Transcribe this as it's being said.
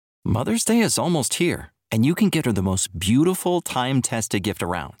Mother's Day is almost here, and you can get her the most beautiful time-tested gift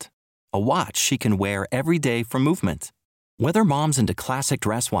around. A watch she can wear every day from Movement. Whether mom's into classic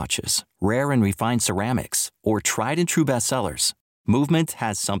dress watches, rare and refined ceramics, or tried and true bestsellers, Movement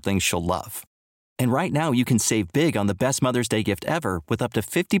has something she'll love. And right now you can save big on the best Mother's Day gift ever with up to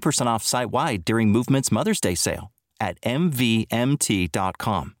 50% off site-wide during Movement's Mother's Day sale at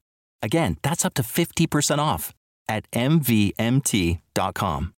MVMT.com. Again, that's up to 50% off at MVMT.com.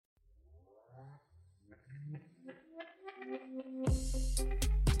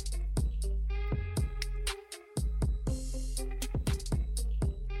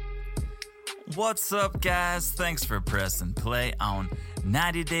 What's up, guys? Thanks for pressing play on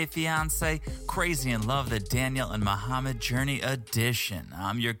 90 Day Fiancé, Crazy in Love, the Danielle and Mohamed Journey Edition.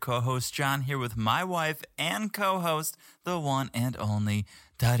 I'm your co-host, John, here with my wife and co-host, the one and only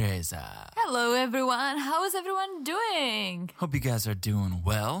Teresa. Hello, everyone. How is everyone doing? Hope you guys are doing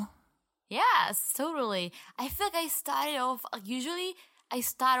well. Yes, totally. I feel like I started off, usually I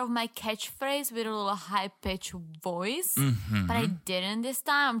start off my catchphrase with a little high-pitched voice, but I didn't this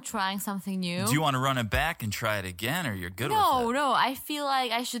time. I'm trying something new. Do you want to run it back and try it again, or you're good with it? No. I feel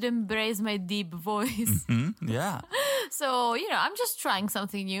like I should embrace my deep voice. Yeah. So, I'm just trying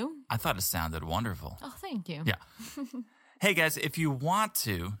something new. I thought it sounded wonderful. Oh, thank you. Yeah. Hey, guys, if you want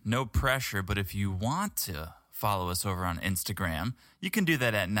to, no pressure, but if you want to follow us over on Instagram, you can do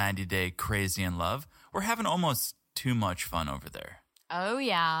that at 90 Day Crazy in Love. We're having almost too much fun over there. Oh,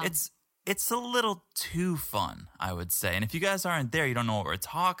 yeah. It's a little too fun, I would say. And if you guys aren't there, you don't know what we're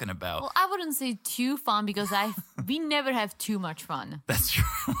talking about. Well, I wouldn't say too fun because we never have too much fun. That's true.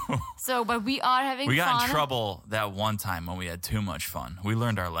 So, but we are having fun. We got in trouble that one time when we had too much fun. We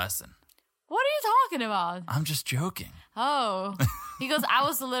learned our lesson. What are you talking about? I'm just joking. Oh, because I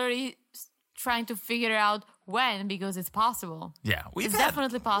was literally trying to figure out when, because it's possible. Yeah, it's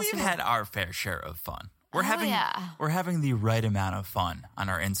definitely possible. We've had our fair share of fun. We're having the right amount of fun on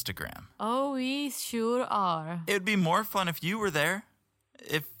our Instagram. Oh, we sure are. It'd be more fun if you were there.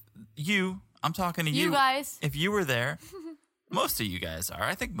 I'm talking to you. You guys. If you were there. Most of you guys are.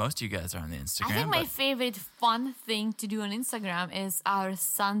 I think most of you guys are on the Instagram. I think my favorite fun thing to do on Instagram is our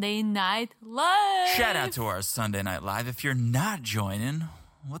Sunday Night Live. Shout out to our Sunday Night Live. If you're not joining,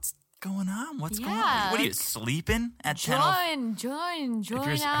 what's going on? What's going on? What are you, sleeping at 10:00? Join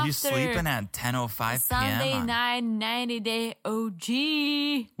Are you sleeping at 10:05 p.m.? Sunday night, 90 Day OG.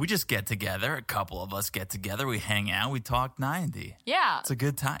 We just get together. A couple of us get together. We hang out. We talk 90. Yeah. It's a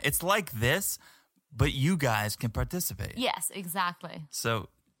good time. It's like this, but you guys can participate. Yes, exactly. So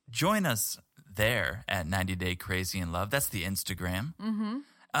join us there at 90 Day Crazy in Love. That's the Instagram.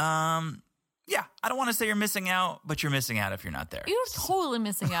 Yeah, I don't want to say you're missing out, but you're missing out if you're not there. You're totally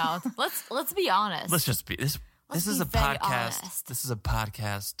missing out. Let's be honest. Let's just be this is a podcast. Honest. This is a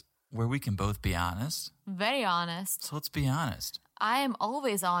podcast where we can both be honest. Very honest. So let's be honest. I am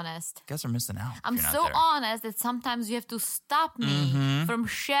always honest. You guys are missing out. I'm so honest that sometimes you have to stop me from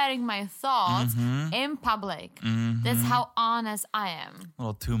sharing my thoughts in public. That's how honest I am. A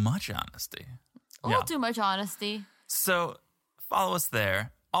little too much honesty. A little too much honesty. So follow us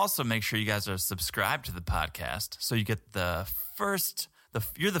there. Also, make sure you guys are subscribed to the podcast so you get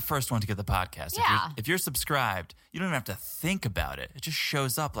you're the first one to get the podcast. Yeah. If you're subscribed, you don't even have to think about it. It just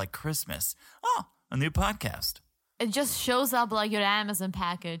shows up like Christmas. Oh, a new podcast. It just shows up like your Amazon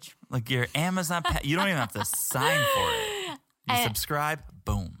package. Like your Amazon package. You don't even have to sign for it. You subscribe,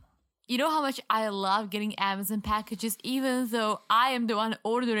 boom. You know how much I love getting Amazon packages, even though I am the one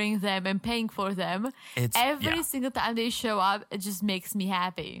ordering them and paying for them. Every single time they show up, it just makes me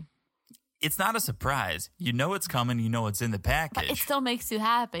happy. It's not a surprise. You know it's coming. You know it's in the package. But it still makes you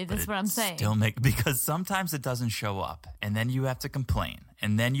happy. That's what I'm saying. Because sometimes it doesn't show up, and then you have to complain,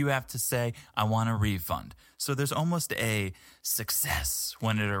 and then you have to say, I want a refund. So there's almost a success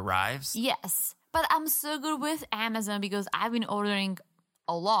when it arrives. Yes, but I'm so good with Amazon because I've been ordering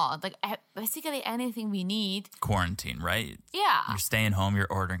a lot, like basically anything we need. Quarantine, right? Yeah. You're staying home, you're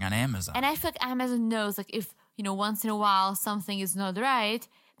ordering on Amazon. And I feel like Amazon knows, like, if, once in a while something is not right,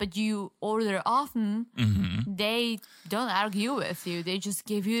 but you order often, they don't argue with you. They just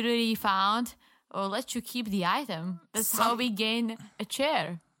give you the refund or let you keep the item. That's how we gain a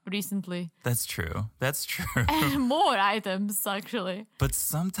chair recently. That's true. And more items, actually. But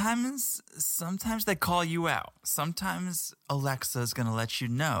sometimes they call you out. Sometimes Alexa's going to let you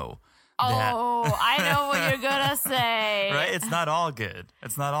know. I know what you're going to say. Right? It's not all good.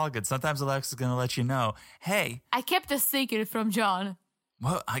 Sometimes Alexa's going to let you know, hey. I kept a secret from John.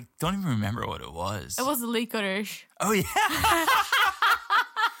 Well, I don't even remember what it was. It was licorice. Oh, yeah.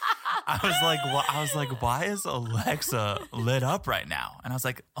 I was like, why is Alexa lit up right now? And I was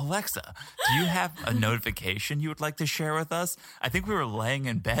like, Alexa, do you have a notification you would like to share with us? I think we were laying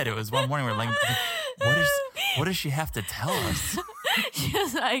in bed. It was one morning. We were laying. What does she have to tell us? She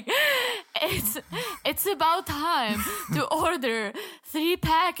was like, it's about time to order 3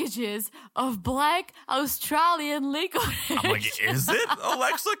 packages of black Australian licorice. I'm like, is it,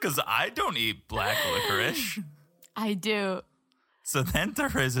 Alexa? Because I don't eat black licorice. I do. So then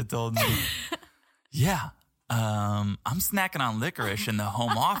Teresa told me, yeah, I'm snacking on licorice in the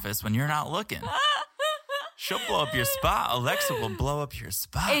home office when you're not looking. She'll blow up your spot. Alexa will blow up your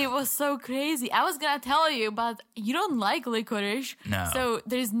spot. It was so crazy. I was going to tell you, but you don't like licorice. No. So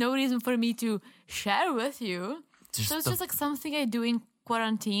there's no reason for me to share with you. So it's just like something I do in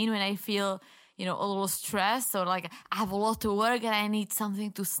quarantine when I feel, a little stressed or like I have a lot to work and I need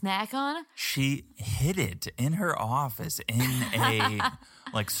something to snack on. She hid it in her office in a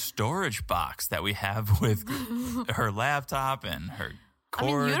storage box that we have with her laptop and her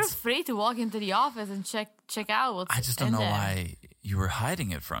cords. I mean, you're free to walk into the office and check out what's in there. I just don't know why you were hiding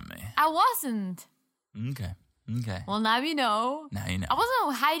it from me. I wasn't. Okay. Well, now you know. Now you know. I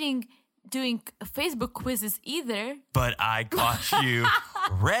wasn't hiding doing Facebook quizzes either. But I caught you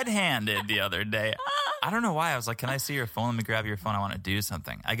red-handed the other day. I don't know why. I was like, can I see your phone? Let me grab your phone. I want to do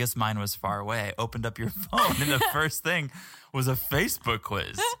something. I guess mine was far away. I opened up your phone, and the first thing was a Facebook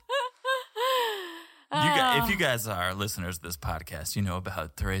quiz. If you guys are listeners of this podcast, you know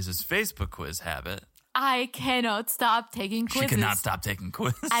about Theresa's Facebook quiz habit. I cannot stop taking quizzes. She cannot stop taking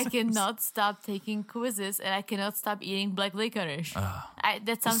quizzes. I cannot stop taking quizzes, and I cannot stop eating black licorice.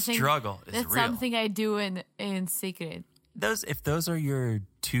 That's something. The struggle is that's real. something I do in secret. If those are your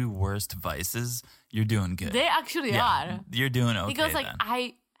 2 worst vices, you're doing good. They actually are. You're doing okay. Because then.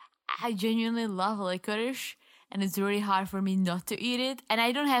 I genuinely love licorice, and it's really hard for me not to eat it. And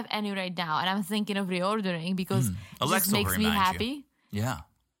I don't have any right now, and I'm thinking of reordering because it Alexa just makes me happy. You. Yeah.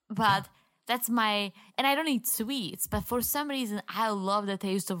 But that's and I don't eat sweets, but for some reason, I love the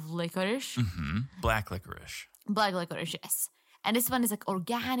taste of licorice. Mm-hmm. Black licorice. Black licorice, yes. And this one is like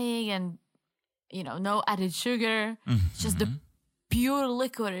organic and, no added sugar. Mm-hmm. It's just the pure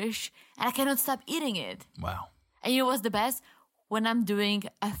licorice, and I cannot stop eating it. Wow. And you know what's the best? When I'm doing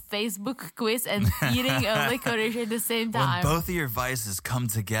a Facebook quiz and eating a licorice at the same time. When both of your vices come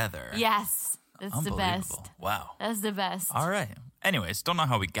together. Yes, that's the best. Wow. That's the best. All right. Anyways, don't know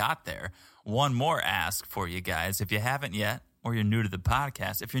how we got there. One more ask for you guys. If you haven't yet, or you're new to the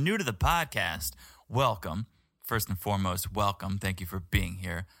podcast. If you're new to the podcast, welcome. First and foremost, welcome. Thank you for being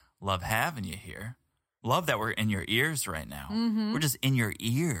here. Love having you here. Love that we're in your ears right now. Mm-hmm. We're just in your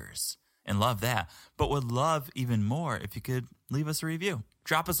ears and love that. But would love even more if you could leave us a review.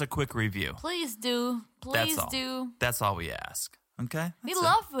 Drop us a quick review. Please do. Please do. That's all we ask. Okay? We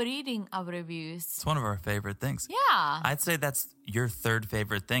love reading our reviews. It's one of our favorite things. Yeah. I'd say that's your 3rd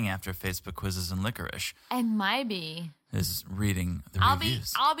favorite thing after Facebook quizzes and licorice. It might be. Is reading the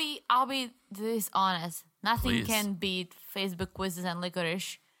reviews. I'll be this honest. Nothing can beat Facebook quizzes and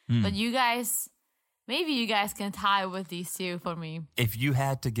licorice. But you guys, maybe you guys can tie with these 2 for me. If you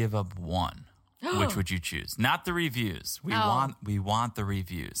had to give up one, which would you choose? Not the reviews. We want the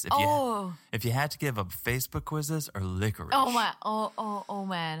reviews. If you had to give up Facebook quizzes or licorice. Oh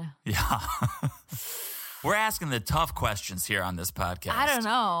man. Yeah. We're asking the tough questions here on this podcast. I don't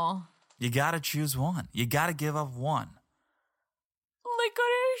know. You got to choose one. You got to give up one.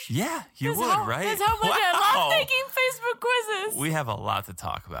 Licorice? Yeah, you would, right? That's how much I love taking Facebook quizzes. We have a lot to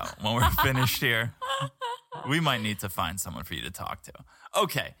talk about when we're finished here. We might need to find someone for you to talk to.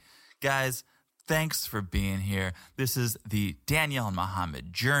 Okay, guys, thanks for being here. This is the Danielle and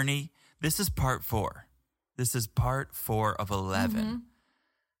Mohamed journey. This is part 4. This is part 4 of 11. Mm-hmm.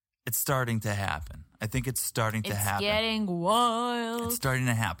 It's starting to happen. I think it's starting to happen. It's getting wild. It's starting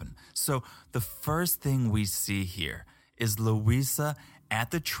to happen. So the first thing we see here is Louisa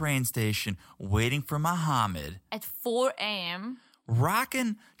at the train station waiting for Mohamed. At 4 a.m.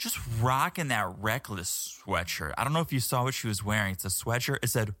 Rocking that Reckless sweatshirt. I don't know if you saw what she was wearing. It's a sweatshirt. It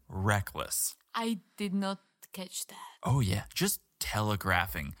said Reckless. I did not catch that. Oh, yeah. Just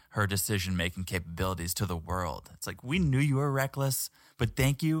telegraphing her decision-making capabilities to the world. It's like, we knew you were reckless, but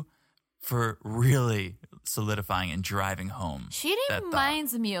thank you for really solidifying and driving home. She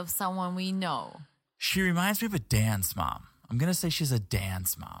reminds me of someone we know. She reminds me of a dance mom. I'm going to say she's a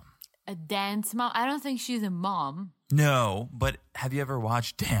dance mom. A dance mom? I don't think she's a mom. No, but have you ever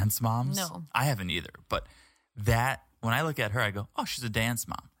watched Dance Moms? No. I haven't either. But when I look at her, I go, oh, she's a dance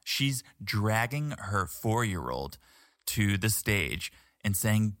mom. She's dragging her 4-year-old to the stage and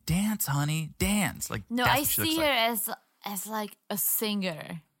saying, dance, honey, dance. Like, no, that's I what she see looks her like. as like a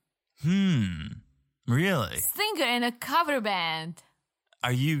singer. Really? Singer in a cover band.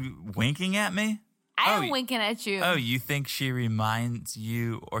 Are you winking at me? I am winking at you. Oh, you think she reminds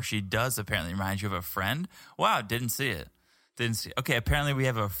you, or she does apparently remind you of a friend? Wow, didn't see it. Okay, apparently we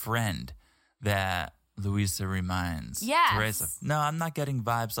have a friend that Luisa reminds. Yes. Teresa. No, I'm not getting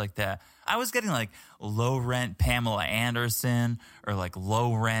vibes like that. I was getting like low rent Pamela Anderson or like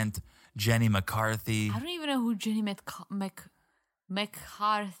low rent Jenny McCarthy. I don't even know who Jenny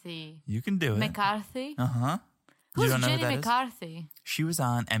McCarthy. You can do it. McCarthy? Uh-huh. Who's Jenny McCarthy? She was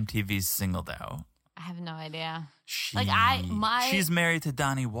on MTV's Singled Out. I have no idea. She's married to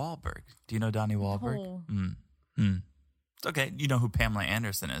Donnie Wahlberg. Do you know Donnie Wahlberg? No. It's okay. You know who Pamela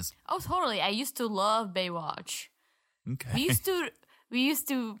Anderson is. Oh, totally. I used to love Baywatch. Okay. We used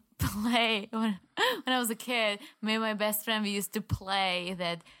to play when I was a kid. Me and my best friend, we used to play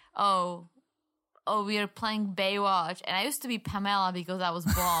that. We are playing Baywatch, and I used to be Pamela because I was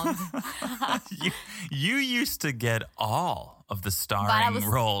blonde. you used to get all of the starring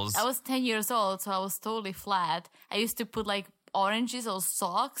roles. I was 10 years old, so I was totally flat. I used to put like oranges or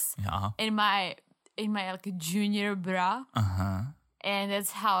socks in my like junior bra. And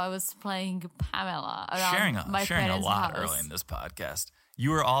that's how I was playing Pamela around my sharing a lot house. early in this podcast.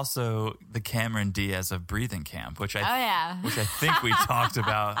 You were also the Cameron Diaz of Breathing Camp, which I think we talked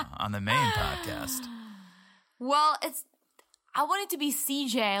about on the main podcast. Well, I wanted to be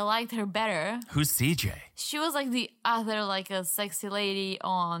CJ. I liked her better. Who's CJ? She was like the other, like a sexy lady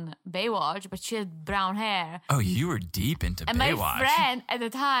on Baywatch, but she had brown hair. Oh, you were deep into and Baywatch. My friend at the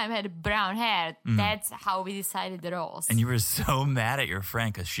time had brown hair. That's how we decided the roles. And you were so mad at your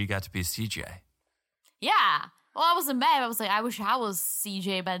friend because she got to be CJ. Yeah. Well, I wasn't mad. I was like, I wish I was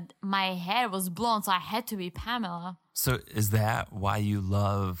CJ, but my hair was blonde, so I had to be Pamela. So is that why you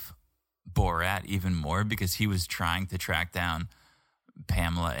love Borat even more? Because he was trying to track down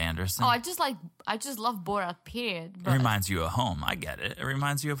Pamela Anderson? Oh, I just love Borat, period. But it reminds you of home. I get it. It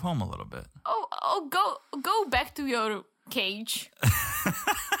reminds you of home a little bit. Go back to your cage.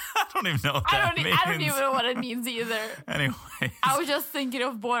 I don't even know what that means. I don't even know what it means either. Anyway, I was just thinking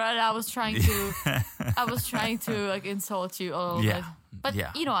of Borat. I was trying to like insult you a little bit. But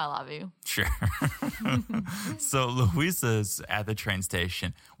you know I love you. Sure. So Luisa's at the train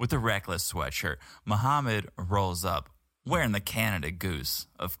station with a reckless sweatshirt. Mohamed rolls up wearing the Canada Goose,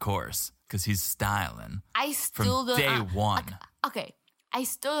 of course, because he's styling. I still from day one. Okay, I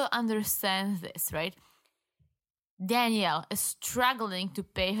still don't understand this, right? Danielle is struggling to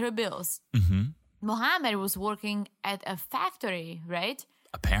pay her bills. Mohamed was working at a factory, right?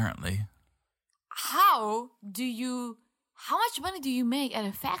 Apparently. How much money do you make at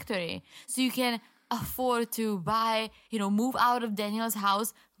a factory so you can afford to buy, move out of Danielle's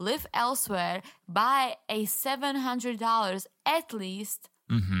house, live elsewhere, buy a $700 at least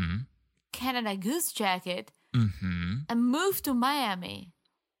Canada Goose jacket, and move to Miami?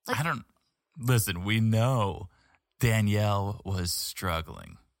 Listen, we know Danielle was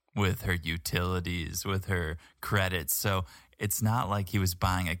struggling with her utilities, with her credits. So it's not like he was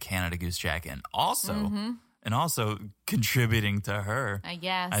buying a Canada Goose jacket and also contributing to her. I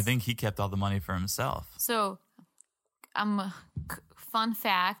guess. I think he kept all the money for himself. So, fun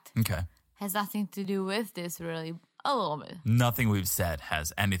fact. Okay. Has nothing to do with this, really. A little bit. Nothing we've said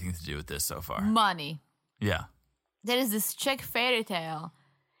has anything to do with this so far. Money. Yeah. There is this Czech fairy tale.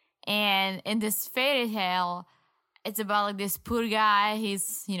 And in this fairy tale, it's about like this poor guy.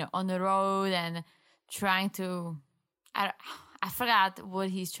 He's, on the road and trying to... I forgot what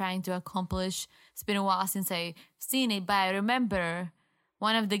he's trying to accomplish. It's been a while since I've seen it, but I remember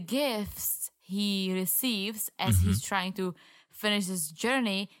one of the gifts he receives as he's trying to finish his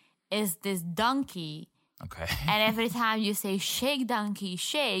journey is this donkey. Okay. And every time you say, shake, donkey,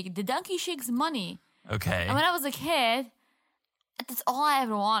 shake, the donkey shakes money. Okay. And when I was a kid, that's all I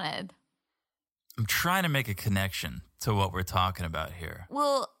ever wanted. I'm trying to make a connection to what we're talking about here.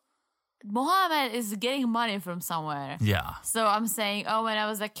 Well, Mohamed is getting money from somewhere. Yeah. So I'm saying, when I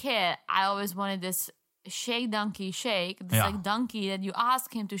was a kid, I always wanted this shake donkey shake. This like donkey that you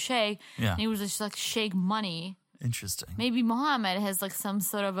ask him to shake. Yeah. And he was just like shake money. Interesting. Maybe Mohamed has like some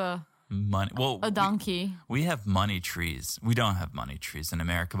sort of a donkey. We have money trees. We don't have money trees in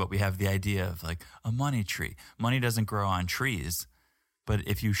America, but we have the idea of like a money tree. Money doesn't grow on trees, but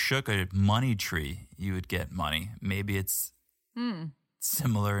if you shook a money tree, you would get money. Maybe it's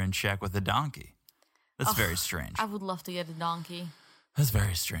similar in Czech with a donkey. That's very strange. I would love to get a donkey. That's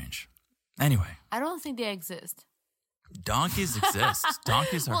very strange. Anyway. I don't think they exist. Donkeys exist.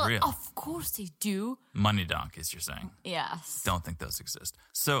 Donkeys are real. Of course they do. Money donkeys, you're saying? Yes. Don't think those exist.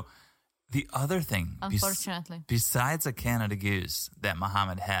 So The other thing, unfortunately, besides a Canada Goose that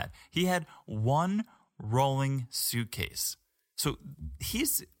Mohamed had, he had one rolling suitcase. So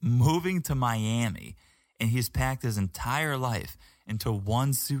he's moving to Miami, and he's packed his entire life into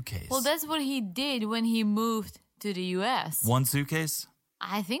one suitcase. Well, that's what he did when he moved to the U.S. One suitcase?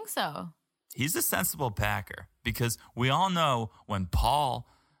 I think so. He's a sensible packer because we all know when Paul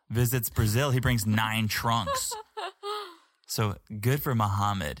visits Brazil, he brings 9 trunks. So good for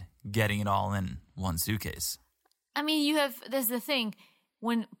Mohamed getting it all in one suitcase. I mean, that's the thing.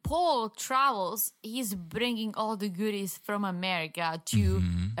 When Paul travels, he's bringing all the goodies from America to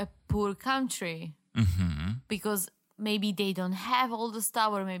a poor country. Because maybe they don't have all the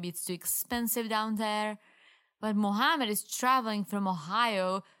stuff, or maybe it's too expensive down there. But Mohamed is traveling from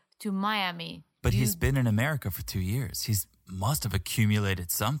Ohio to Miami. But he's been in America for 2 years. He must have accumulated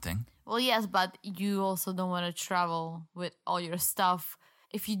something. Well, yes, but you also don't want to travel with all your stuff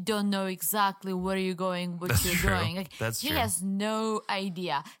if you don't know exactly where you're going, what That's you're true. doing. Like, That's he true. has no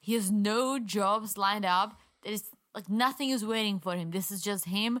idea. He has no jobs lined up. There's like nothing is waiting for him. This is just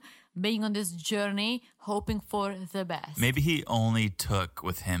him being on this journey, hoping for the best. Maybe he only took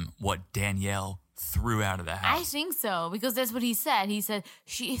with him what Danielle threw out of the house. I think so, because that's what he said. He said,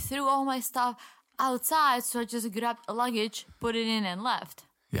 she threw all my stuff outside, so I just grabbed a luggage, put it in, and left.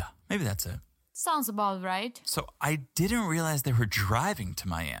 Yeah, maybe that's it. Sounds about right. So I didn't realize they were driving to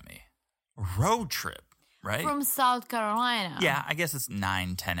Miami. Road trip, right? From South Carolina. Yeah, I guess it's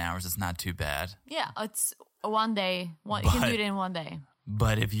 9-10 hours. It's not too bad. Yeah, it's one day. You can do it in one day.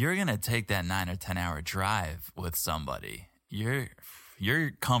 But if you're going to take that 9 or 10 hour drive with somebody, you're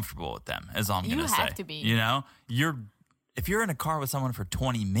comfortable with them, is all I'm going to say. You have to be. You know, if you're in a car with someone for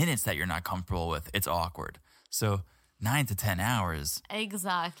 20 minutes that you're not comfortable with, it's awkward. So 9 to 10 hours.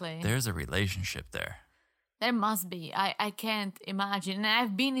 Exactly. There's a relationship there. There must be. I can't imagine. And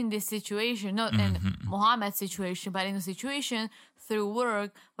I've been in this situation, not in Mohamed's situation, but in a situation through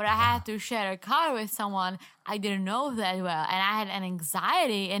work where I had to share a car with someone I didn't know that well. And I had an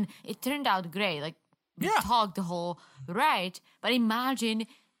anxiety, and it turned out great. Like, we talked the whole ride. But imagine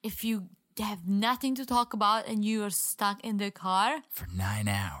if you have nothing to talk about and you are stuck in the car. For 9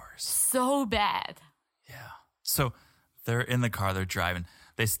 hours. So bad. Yeah. So they're in the car, they're driving.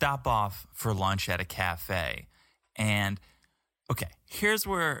 They stop off for lunch at a cafe. And, okay, here's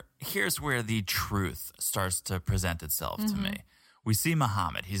where the truth starts to present itself to me. We see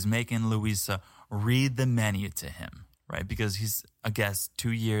Mohamed. He's making Louisa read the menu to him, right? Because he's, I guess,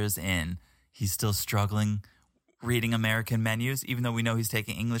 2 years in, he's still struggling reading American menus, even though we know he's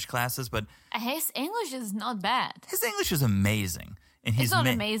taking English classes. But his English is not bad. His English is amazing. And it's not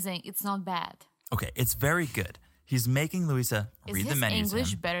amazing. It's not bad. Okay, it's very good. He's making Louisa read the menu to him. Is his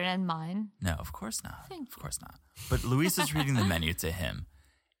English better than mine? No, of course not. Of course not. But Louisa's reading the menu to him,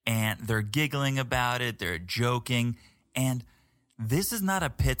 and they're giggling about it. They're joking. And this is not a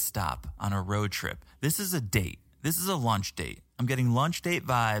pit stop on a road trip. This is a date. This is a lunch date. I'm getting lunch date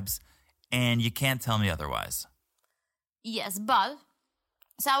vibes, and you can't tell me otherwise. Yes, but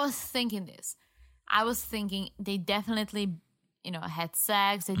so I was thinking this. I was thinking they definitely, had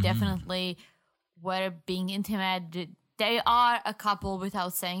sex. They definitely were being intimate. They are a couple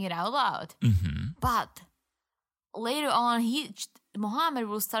without saying it out loud. But later on, Mohamed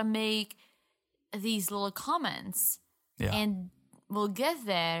will start make these little comments, and we'll get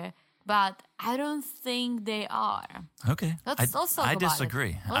there. But I don't think they are. Okay, Let's talk about I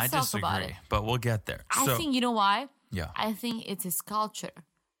disagree. It. Let's talk about it. But we'll get there. I think, you know why? Yeah. I think it's his culture.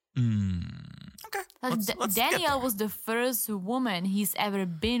 Okay. Danielle was the first woman he's ever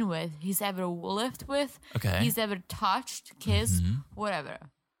been with, he's ever lived with, he's ever touched, kissed, whatever.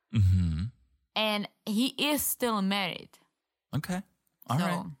 And he is still married. Okay. All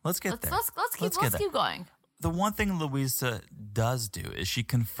right. Let's get there. Let's keep going. The one thing Louisa does do is she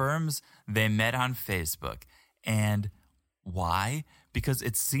confirms they met on Facebook. And why? Because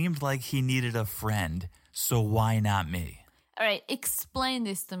it seemed like he needed a friend, so why not me? All right, explain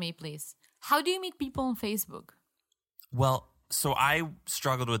this to me, please. How do you meet people on Facebook? Well, so I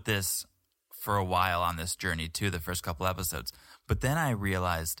struggled with this for a while on this journey too, the first couple episodes. But then I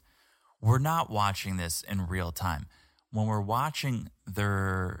realized we're not watching this in real time. When we're watching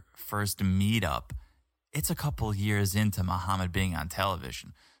their first meetup, it's a couple years into Mohamed being on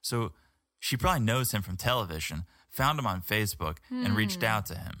television. So she probably knows him from television, found him on Facebook, and reached out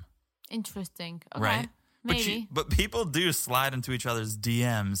to him. Interesting. Okay. Right? Maybe. But people do slide into each other's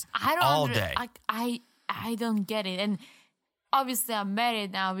DMs all day. I don't get it. And obviously I'm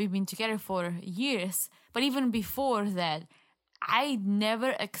married now. We've been together for years. But even before that, I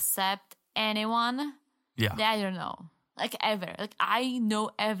never accept anyone that I don't know. like ever. Like I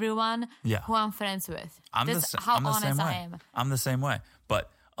know everyone who I'm friends with. That's how honest I am. I'm the same way.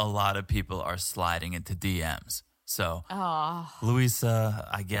 But a lot of people are sliding into DMs. So Luisa,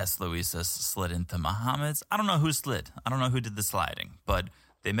 I guess Luisa slid into Mohamed's. I don't know who slid. I don't know who did the sliding, but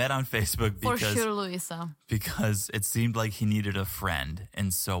they met on Facebook For sure, Luisa. Because it seemed like he needed a friend,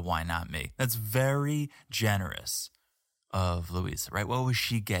 and so why not me? That's very generous of Luisa, right? What was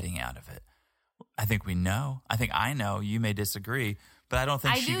she getting out of it? I think we know. I think I know. You may disagree, but I don't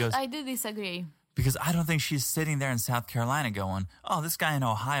think I do disagree. Because I don't think she's sitting there in South Carolina going, oh, this guy in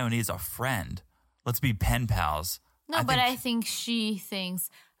Ohio needs a friend. Let's be pen pals. No, I think she thinks,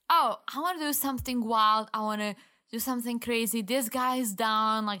 oh, I want to do something wild. I want to do something crazy. This guy is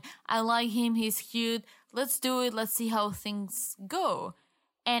down. Like, I like him. He's cute. Let's do it. Let's see how things go.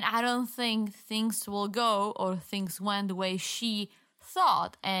 And I don't think things will go or things went the way she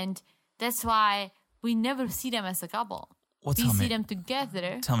thought. And that's why we never see them as a couple. Well, we see them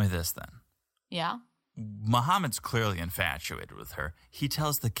together. Tell me this then. Yeah? Mohamed's clearly infatuated with her. He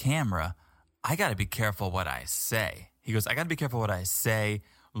tells the camera, I got to be careful what I say. He goes, I got to be careful what I say.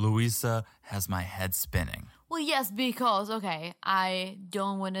 Luisa has my head spinning. Well, yes, because, okay, I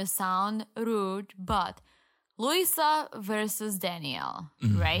don't want to sound rude, but Luisa versus Danielle,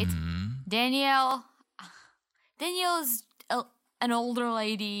 right? Danielle is an older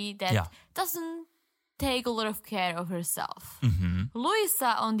lady that doesn't take a lot of care of herself.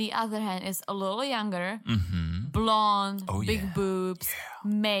 Luisa, on the other hand, is a little younger, blonde, big boobs,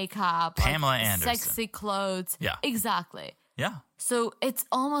 makeup, Pamela Anderson, sexy clothes. Yeah. Exactly. Yeah. So it's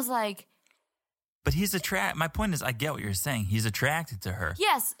almost like... But he's attracted. My point is, I get what you're saying. He's attracted to her.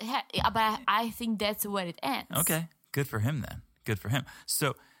 Yes, but I think that's where it ends. Okay. Good for him then. Good for him.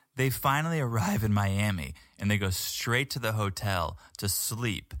 So they finally arrive in Miami, and they go straight to the hotel to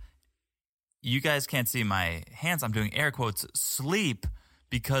sleep. You guys can't see my hands. I'm doing air quotes, sleep,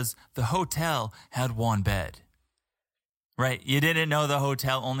 because the hotel had one bed. Right? You didn't know the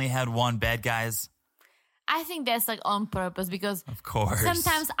hotel only had one bed, guys? I think that's like on purpose because of course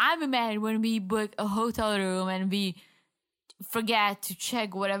sometimes I'm mad when we book a hotel room and we forget to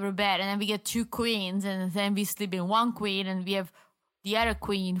check whatever bed and then we get two queens and then we sleep in one queen and we have the other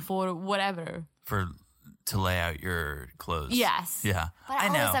queen for whatever. To lay out your clothes. Yes. Yeah. But I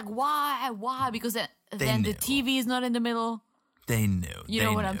was like, why? Because then the TV is not in the middle. They knew. You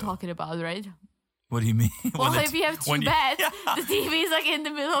know what I'm talking about, right? What do you mean? Well, if you have two beds, the TV is like in the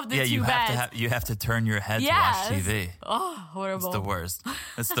middle of the two beds. You have to turn your head to watch TV. Oh, horrible. It's the worst.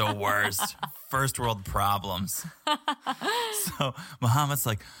 It's the worst. First world problems. So Mohamed's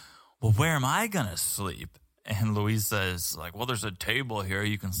like, well, where am I going to sleep? And Luisa is like, well, there's a table here.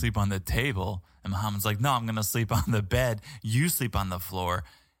 You can sleep on the table. And Mohamed's like, no, I'm going to sleep on the bed. You sleep on the floor.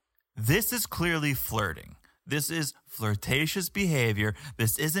 This is clearly flirting. This is flirtatious behavior.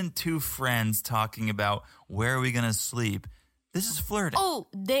 This isn't two friends talking about where are we going to sleep. This is flirting. Oh,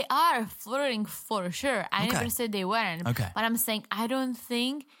 they are flirting for sure. I never said they weren't. Okay. But I'm saying I don't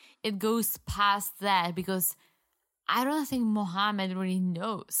think it goes past that because I don't think Mohamed really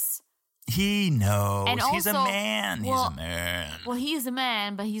knows. He knows. And also, he's a man. He's a man. Well, he's a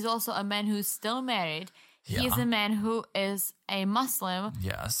man, but he's also a man who's still married. Yeah. He's a man who is a Muslim.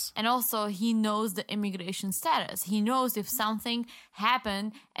 Yes. And also he knows the immigration status. He knows if something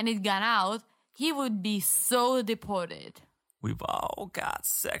happened and it got out, he would be so deported. We've all got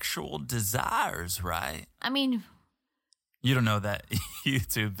sexual desires, right? I mean... You don't know that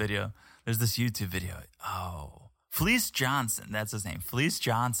YouTube video. There's this YouTube video. Oh. Fleece Johnson. That's his name. Fleece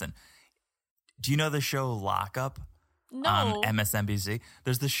Johnson. Do you know the show Lockup? No. On MSNBC?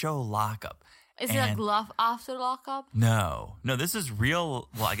 There's the show Lockup. Is it like Love After Lockup? No, this is real.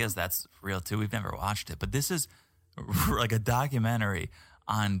 Well, I guess that's real too. We've never watched it, but this is like a documentary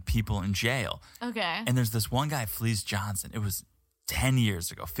on people in jail. Okay. And there's this one guy, Fleece Johnson. It was 10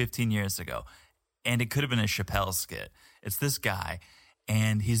 years ago, 15 years ago, and it could have been a Chappelle skit. It's this guy,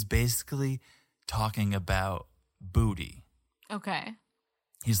 and he's basically talking about booty. Okay.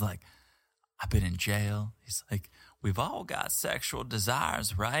 He's like, I've been in jail. He's like, we've all got sexual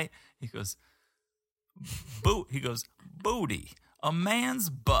desires, right? He goes, he goes, booty, a man's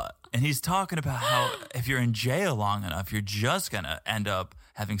butt. And he's talking about how if you're in jail long enough, you're just going to end up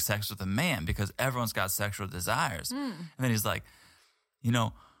having sex with a man because everyone's got sexual desires. And then he's like,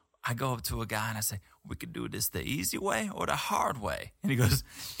 I go up to a guy and I say, we could do this the easy way or the hard way. And he goes,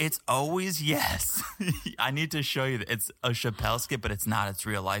 it's always yes. I need to show you that. It's a Chappelle skit, but it's not. It's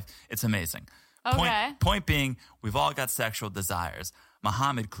real life. It's amazing. Okay. Point being, we've all got sexual desires.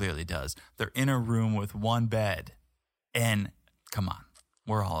 Mohamed clearly does. They're in a room with one bed. And come on,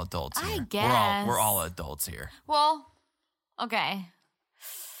 we're all adults here. I guess. We're all adults here. Well, Okay.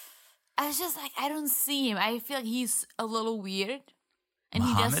 I was just like, I don't see him. I feel like he's a little weird. And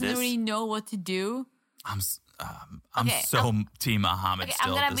Mohamed he doesn't is? really know what to do. I'm Okay, so team Mohamed Okay,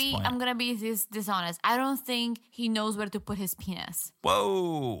 still at this point. I'm gonna be dishonest. I don't think he knows where to put his penis.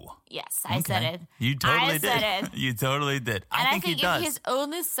 Whoa. Yes, I said it. You totally did. I said it. You totally did. And I think he does. if his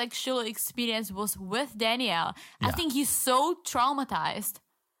only sexual experience was with Danielle, I Yeah. think he's so traumatized.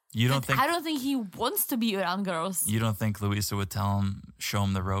 You don't think I don't think he wants to be around girls. you don't think Louisa would show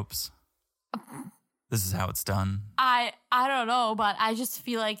him the ropes? This is how it's done. I don't know, but I just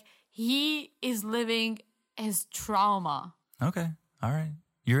feel like he is living his trauma. Okay. All right.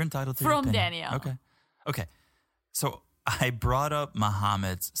 You're entitled to your From opinion. Danielle. Okay. Okay. So I brought up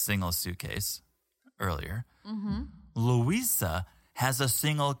Mohamed's single suitcase earlier. Mm-hmm. Louisa has a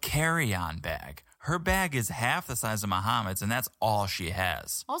single carry-on bag. Her bag is half the size of Mohamed's, and that's all she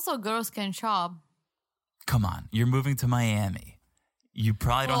has. Also, girls can shop. Come on. You're moving to Miami. You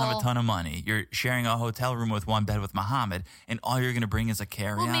probably don't have a Well- ton of money. You're sharing a hotel room with one bed with Mohamed, and all you're going to bring is a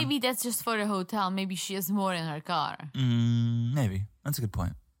carry-on? Well, maybe that's just for the hotel. Maybe she has more in her car. Maybe. That's a good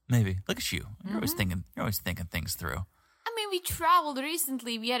point. Maybe. Look at you. You're Mm-hmm. always thinking things through. I mean, we traveled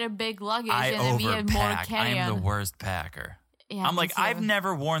recently. We had a big luggage, I and then we had more overpack. carry-on. I'm the worst packer. Yeah, I'm me like, too. I've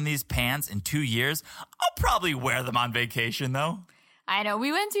never worn these pants in 2 years. I'll probably wear them on vacation, though. I know.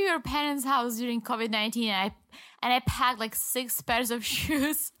 We went to your parents' house during COVID-19, and I packed like 6 pairs of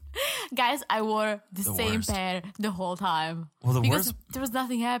shoes. Guys, I wore the same worst. pair the whole time. Well, the because worst- there was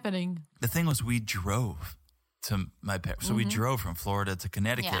nothing happening. The thing was, we drove to my parents. So we drove from Florida to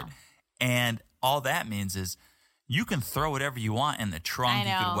Connecticut. Mm-hmm. Yeah. And all that means is you can throw whatever you want in the trunk. I You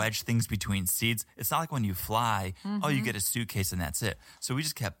know. can wedge things between seats. It's not like when you fly, oh, Mm-hmm. you get a suitcase and that's it. So we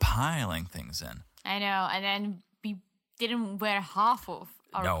just kept piling things in. I know. And then we didn't wear half of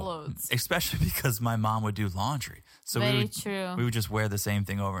our clothes. Especially because my mom would do laundry. So Very true. we would just wear the same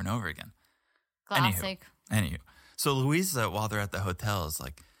thing over and over again. Classic. Anywho. So Louisa, while they're at the hotel, is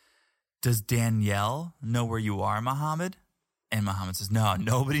like, does Danielle know where you are, Mohamed? And Mohamed says, no,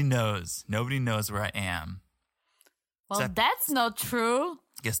 nobody knows. Nobody knows where I am. Well, Except- that's not true.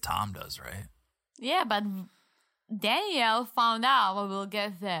 I guess Tom does, right? Yeah, but Danielle found out. But we'll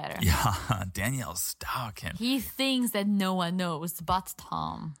get there. Yeah, Danielle's stalking. He thinks that no one knows but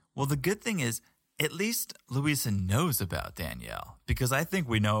Tom. Well, the good thing is, at least Louisa knows about Danielle. Because I think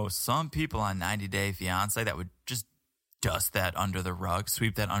we know some people on 90 Day Fiancé that would just dust that under the rug,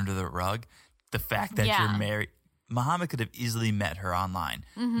 sweep that under the rug. The fact that Yeah. you're married. Mohamed could have easily met her online.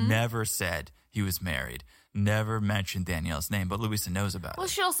 Mm-hmm. Never said he was married. Never mentioned Danielle's name, but Louisa knows about Well,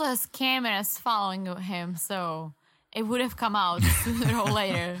 it. she also has cameras following him, so it would have come out sooner or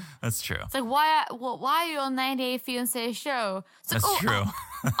later. That's true. It's like, why are you on 90 Day Fiancé show? It's like, That's true.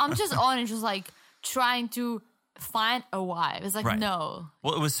 I'm just on it, just like trying to find a wife. It's like, Right. no.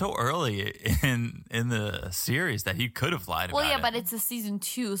 Well, it was so early in the series that he could have lied about Well, yeah, it. but it's a season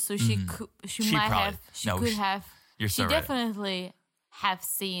 2, so she She might probably- have, she no, could she- have, you're she so right. definitely have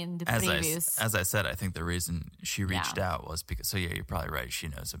seen the previous. As I said, I think the reason she reached out was because, so yeah, you're probably right. She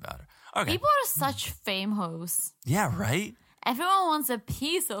knows about her. Okay. People are such fame hosts. Yeah, right? Everyone wants a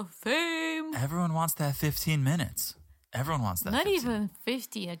piece of fame. Everyone wants that 15 minutes. Everyone wants that. Not 15. even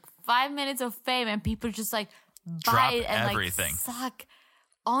 50, like 5 minutes of fame, and people just like Drop buy it and everything. like suck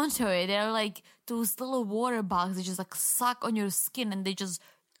onto it. They're like those little water bugs that just like suck on your skin and they just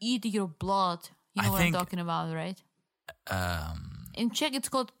eat your blood. You know I what think- I'm talking about, right? In Czech, it's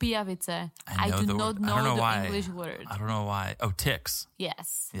called pijavice. I know do the not word. I know don't know the why. English word. I don't know why. Oh, ticks.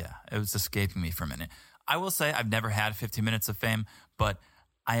 Yes. Yeah, it was escaping me for a minute. I will say I've never had 15 minutes of fame, but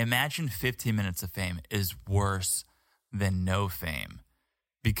I imagine 15 minutes of fame is worse than no fame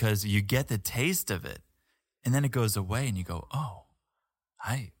because you get the taste of it and then it goes away and you go, oh,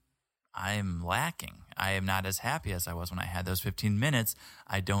 I'm lacking. I am not as happy as I was when I had those 15 minutes.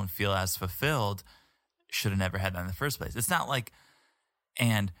 I don't feel as fulfilled. Should have never had that in the first place. It's not like,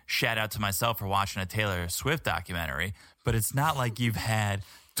 and shout out to myself for watching a Taylor Swift documentary, but it's not like you've had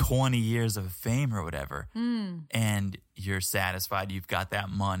 20 years of fame or whatever and you're satisfied. You've got that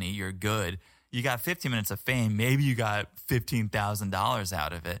money. You're good. You got 15 minutes of fame. Maybe you got $15,000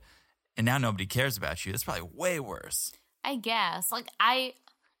 out of it. And now nobody cares about you. That's probably way worse. I guess. Like I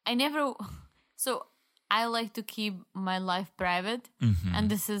never. So I like to keep my life private, and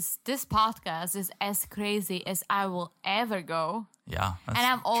this podcast is as crazy as I will ever go. Yeah. And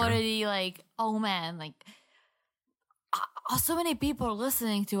I'm already like, oh man, like so many people are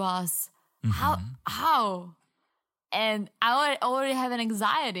listening to us. How? And I already have an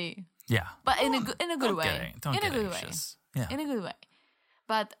anxiety, Yeah. but in a good Don't way. Don't In get a good way. anxious. Yeah. In a good way.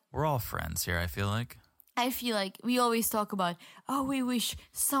 But We're all friends here, I feel like. I feel like we always talk about, oh, we wish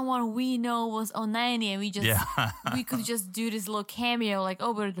someone we know was on 90 and we could just do this little cameo like,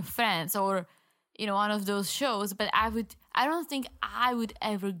 oh, we're the friends or, one of those shows. But I don't think I would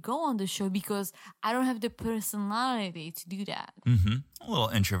ever go on the show because I don't have the personality to do that. Mm-hmm. A little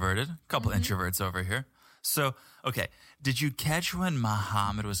introverted. A couple introverts over here. So, okay, did you catch when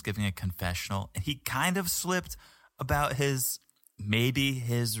Mohamed was giving a confessional and he kind of slipped about maybe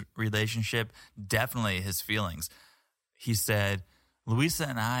his relationship, definitely his feelings? He said, Luisa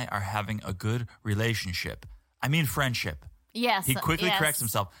and I are having a good relationship. I mean friendship. Yes. He quickly corrects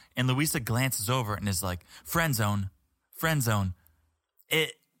himself, and Luisa glances over and is like, friend zone.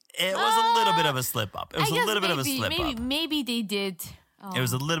 It was a little bit of a slip up. It was a little bit of a slip up. Maybe they did. It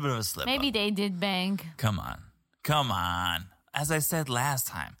was a little bit of a slip up. Maybe they did bang. Come on. As I said last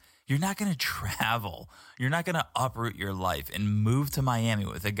time, you're not going to travel. You're not going to uproot your life and move to Miami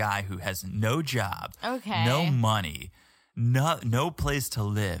with a guy who has no job, no money, no place to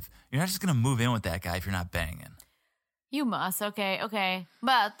live. You're not just going to move in with that guy if you're not banging. You must, okay.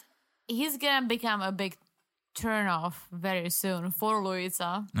 But he's going to become a big turnoff very soon for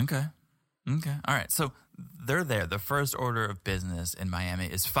Luisa. Okay. All right. So they're there. The first order of business in Miami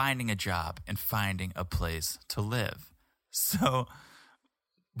is finding a job and finding a place to live. So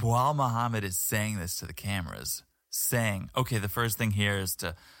while Mohamed is saying this to the cameras, saying, okay, the first thing here is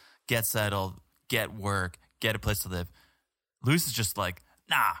to get settled, get work, get a place to live, Luisa's just like,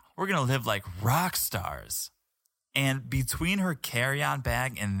 nah, we're going to live like rock stars. And between her carry-on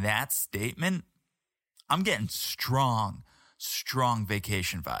bag and that statement, I'm getting strong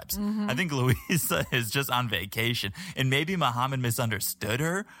vacation vibes. I think Luisa is just on vacation. And maybe Mohamed misunderstood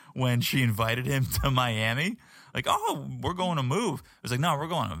her when she invited him to Miami. Like, oh, we're going to move. It was like, no, we're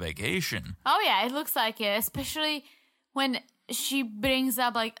going on vacation. Oh, yeah, it looks like it. Especially when she brings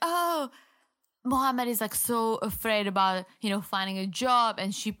up like, oh, Mohamed is like so afraid about, finding a job.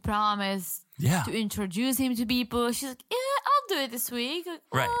 And she promised to introduce him to people. She's like, yeah, I'll do it this week.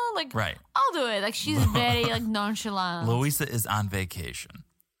 Right. Right. I'll do it. Like, she's very nonchalant. Luisa is on vacation.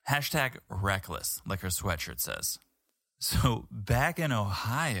 #reckless, like her sweatshirt says. So back in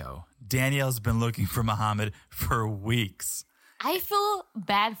Ohio, Danielle's been looking for Mohamed for weeks. I feel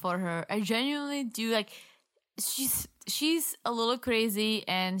bad for her. I genuinely do. Like, she's a little crazy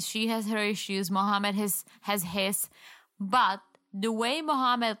and she has her issues. Mohamed has his. But the way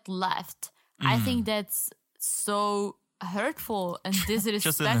Mohamed left, I think that's so hurtful and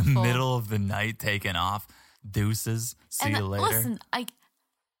disrespectful. Just in the middle of the night, taking off. Deuces. See you later.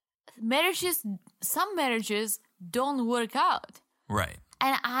 Listen, some marriages don't work out. Right.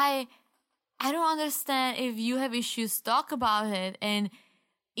 And I don't understand if you have issues, talk about it and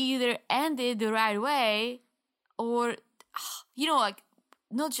either end it the right way or,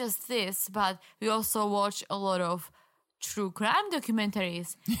 not just this, but we also watch a lot of true crime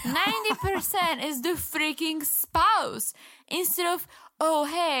documentaries. 90% is the freaking spouse. Instead of, oh,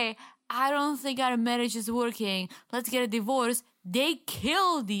 hey, I don't think our marriage is working, let's get a divorce, they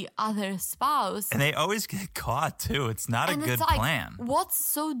kill the other spouse. And they always get caught, too. It's not a good plan. What's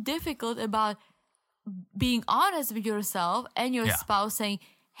so difficult about being honest with yourself and your spouse saying,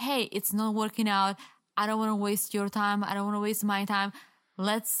 hey, it's not working out. I don't want to waste your time. I don't want to waste my time.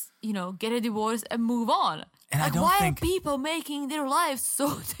 Let's, get a divorce and move on. And why are people making their lives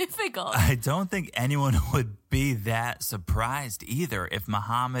so difficult? I don't think anyone would be that surprised either if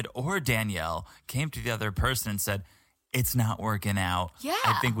Mohamed or Danielle came to the other person and said, it's not working out. Yeah.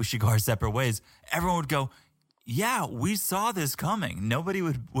 I think we should go our separate ways. Everyone would go, yeah, we saw this coming. Nobody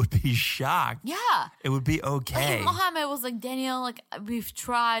would be shocked. Yeah. It would be okay. Like Mohamed was like, Danielle, we've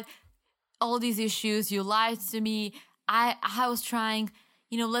tried all these issues. You lied to me. I was trying,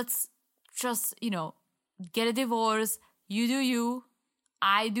 let's just, get a divorce. You do you.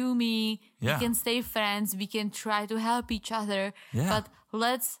 I do me. Yeah. We can stay friends. We can try to help each other. Yeah. But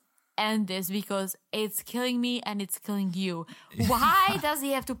let's end this because it's killing me and it's killing you. Why does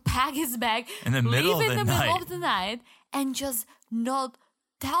he have to pack his bag, middle of the night and just not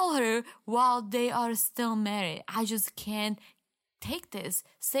tell her while they are still married? I just can't take this.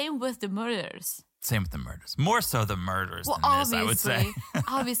 Same with the murders. More so the murders than this, I would say.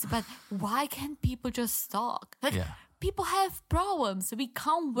 Obviously, but why can't people just talk? People have problems. We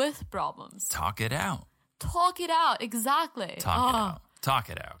come with problems. Talk it out. Exactly. Talk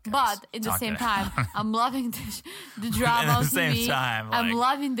it out, guys. But at the same time, I'm loving the drama on TV. I'm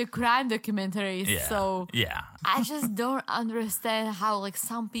loving the crime documentaries. Yeah, so I just don't understand how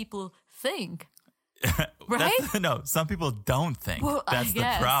some people think. Right? Some people don't think. Well, that's the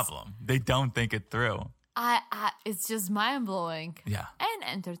problem. They don't think it through. It's just mind blowing. Yeah. And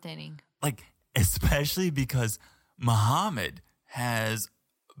entertaining. especially because Mohamed has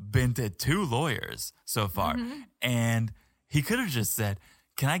been to 2 lawyers so far. And he could have just said,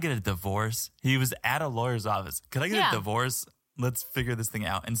 can I get a divorce? He was at a lawyer's office. Can I get a divorce? Let's figure this thing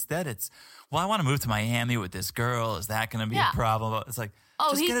out. Instead, it's, well, I want to move to Miami with this girl. Is that going to be a problem? It's like,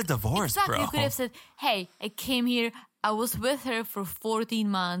 just get a divorce, exactly. bro. You could have said, hey, I came here. I was with her for 14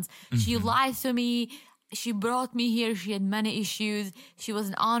 months. She lied to me. She brought me here. She had many issues. She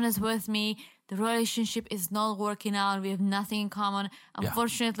wasn't honest with me. The relationship is not working out. We have nothing in common.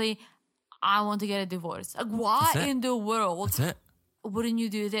 Unfortunately, I want to get a divorce. Like, why in the world wouldn't you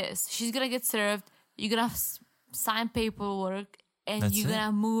do this? She's going to get served. You're going to sign paperwork and you're going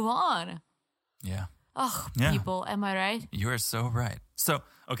to move on. Yeah. Oh, people, am I right? You are so right. So,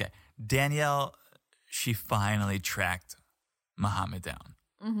 okay, Danielle, she finally tracked Mohamed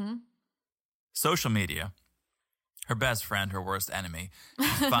down. Social media, her best friend, her worst enemy.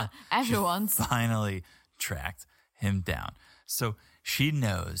 Everyone's. She finally tracked him down. So she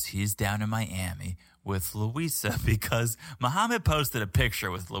knows he's down in Miami with Louisa because Mohamed posted a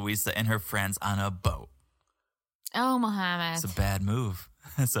picture with Louisa and her friends on a boat. Oh, Mohamed. It's a bad move.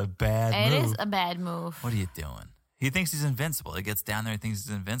 It's a bad move. It is a bad move. What are you doing? He thinks he's invincible. He gets down there and thinks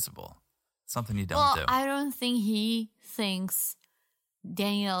he's invincible. Something you don't do. I don't think he thinks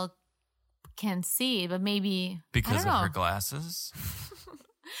Danielle can see it, but maybe... Because of her glasses?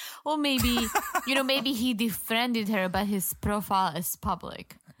 Well, maybe, maybe he defriended her, but his profile is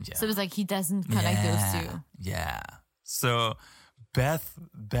public. Yeah. So it's like he doesn't connect those two. Yeah. So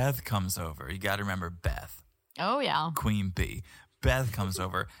Beth comes over. You got to remember Beth. Oh, yeah. Queen Bee. Beth comes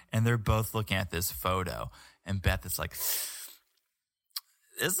over, and they're both looking at this photo. And Beth is like,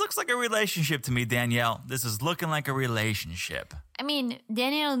 this looks like a relationship to me, Danielle. This is looking like a relationship. I mean,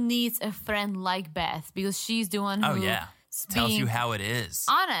 Danielle needs a friend like Beth because she's the one who... tells you how it is.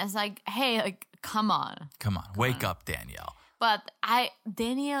 Honest, like, hey, like, come on. Wake up, Danielle. But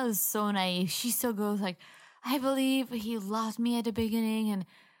Danielle is so naive. She still goes like, I believe he loved me at the beginning, and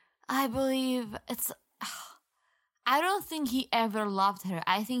I believe it's... I don't think he ever loved her.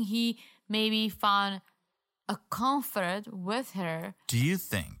 I think he maybe found a comfort with her. Do you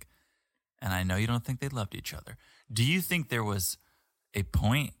think, and I know you don't think they loved each other, do you think there was a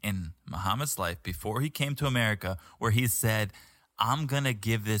point in Mohamed's life before he came to America where he said, I'm going to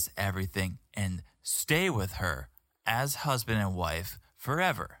give this everything and stay with her as husband and wife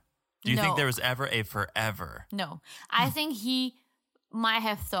forever? Do you think there was ever a forever? No. I think he might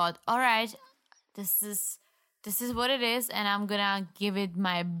have thought, all right, this is what it is, and I'm going to give it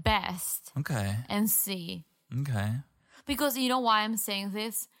my best. Okay. And see. Okay. Because you know why I'm saying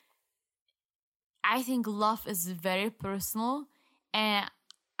this? I think love is very personal, and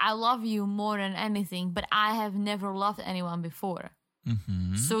I love you more than anything, but I have never loved anyone before.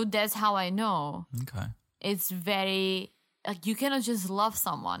 So that's how I know. Okay. It's very, like, you cannot just love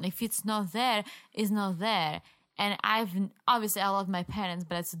someone. If it's not there, it's not there. And obviously I love my parents,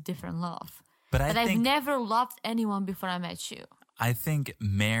 but it's a different love. But I've never loved anyone before I met you. I think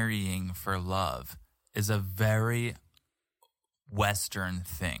marrying for love is a very Western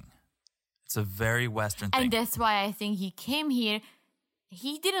thing. It's a very Western thing. And that's why I think he came here.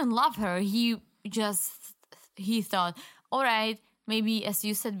 He didn't love her. He thought, all right, maybe as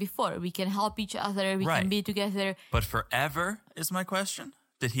you said before, we can help each other. We can be together. But forever is my question.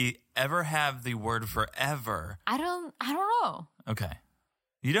 Did he ever have the word forever? I don't know. Okay.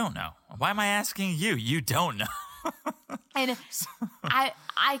 You don't know. Why am I asking you? You don't know. And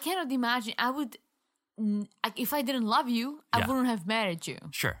I cannot imagine. I would, if I didn't love you, I wouldn't have married you.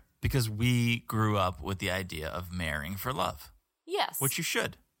 Sure. Because we grew up with the idea of marrying for love. Yes. Which you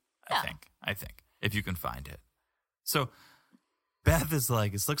should, I think, if you can find it. So Beth is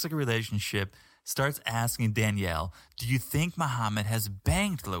like, this looks like a relationship, starts asking Danielle, do you think Mohamed has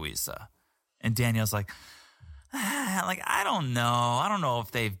banged Louisa? And Danielle's like, I don't know. I don't know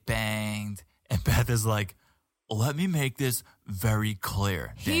if they've banged. And Beth is like, let me make this very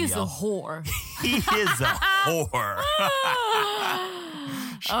clear, Danielle. He's a whore. He is a whore.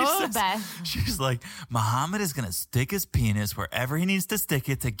 Beth. She's like, Mohamed is going to stick his penis wherever he needs to stick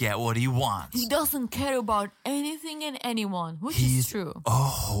it to get what he wants. He doesn't care about anything and anyone, which is true. A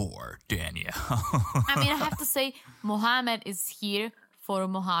whore, Danielle. I mean, I have to say, Mohamed is here for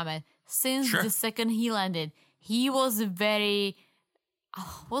Mohamed. Since the second he landed, he was very,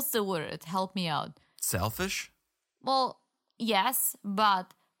 what's the word? Help me out. Selfish? Well, yes,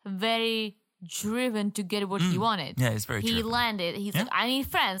 but very driven to get what he wanted. Yeah, he's very driven. He landed. He's like, I need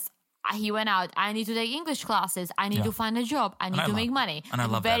friends. He went out. I need to take English classes. I need to find a job. I need to make money. And I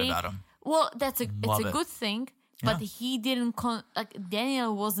love that about him. Well, it's a good thing. But he didn't,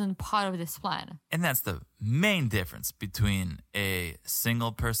 Danielle wasn't part of this plan. And that's the main difference between a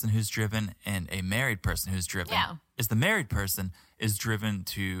single person who's driven and a married person who's driven. Yeah. Is the married person is driven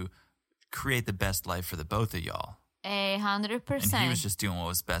to create the best life for the both of y'all. 100%. And he was just doing what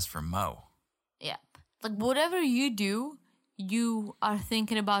was best for Mo. Yeah. Like, whatever you do, you are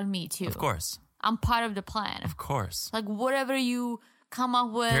thinking about me too. Of course. I'm part of the plan. Of course. Like, whatever you come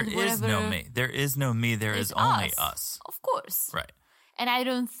up with, There is no me. There is no me. There is only us. Of course. Right. And I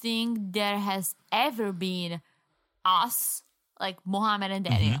don't think there has ever been us, like Mohamed and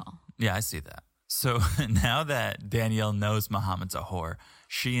Danielle. Yeah, I see that. So now that Danielle knows Mohamed's a whore,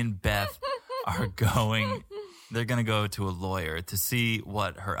 she and Beth are they're going to go to a lawyer to see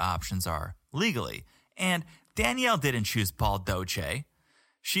what her options are legally. And Danielle didn't choose Paul Doce.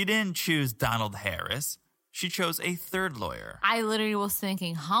 She didn't choose Donald Harris. She chose a third lawyer. I literally was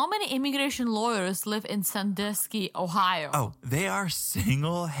thinking, how many immigration lawyers live in Sandusky, Ohio? Oh, they are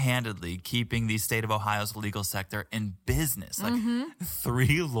single-handedly keeping the state of Ohio's legal sector in business. Like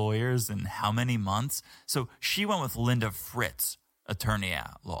 3 lawyers in how many months? So she went with Linda Fritz, attorney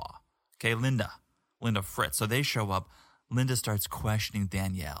at law. Okay, Linda Fritz. So they show up. Linda starts questioning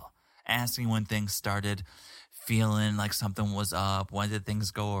Danielle, asking when things started, feeling like something was up. When did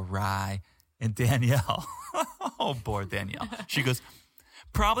things go awry? And Danielle, oh, poor Danielle. She goes,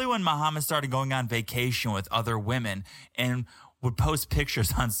 probably when Mohamed started going on vacation with other women and would post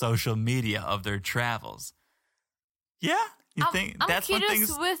pictures on social media of their travels. Yeah? You think that's when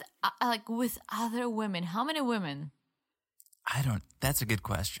things... with other women. How many women? That's a good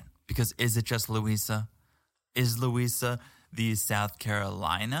question. Because is it just Louisa? Is Louisa the South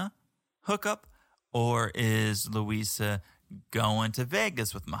Carolina hookup? Or is Louisa going to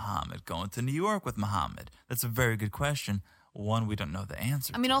Vegas with Mohamed, going to New York with Mohamed? That's a very good question. One we don't know the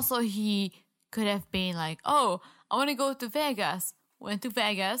answer to. Also he could have been like, oh, I want to go to Vegas. Went to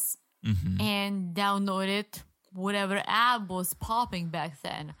Vegas and downloaded whatever app was popping back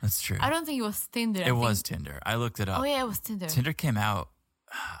then. That's true. I don't think it was Tinder. It was Tinder. I looked it up. Oh, yeah, it was Tinder. Tinder came out,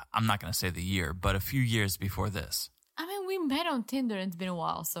 I'm not going to say the year, but a few years before this. We met on Tinder and it's been a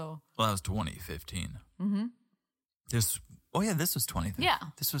while, so. Well, that was 2015. This was 2015. Yeah.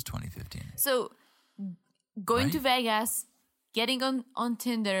 This was 2015. So, going to Vegas, getting on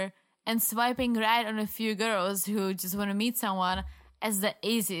Tinder, and swiping right on a few girls who just want to meet someone is the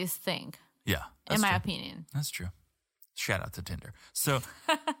easiest thing. Yeah. In my opinion. That's true. Shout out to Tinder. So,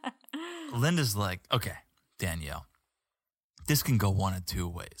 Linda's like, okay, Danielle, this can go one of 2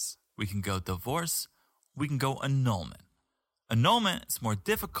 ways. We can go divorce. We can go annulment. Annulment, it's more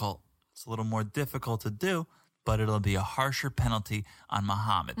difficult. It's a little more difficult to do, but it'll be a harsher penalty on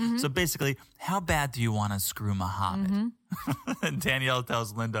Mohamed. So basically, how bad do you want to screw Mohamed? And Danielle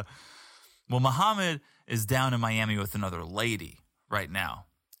tells Linda, well, Mohamed is down in Miami with another lady right now.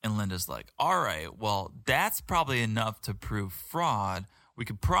 And Linda's like, all right, well, that's probably enough to prove fraud. We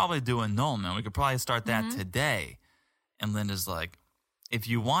could probably do annulment. We could probably start that today. And Linda's like, if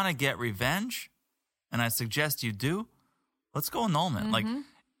you want to get revenge, and I suggest you do, let's go annulment. Like,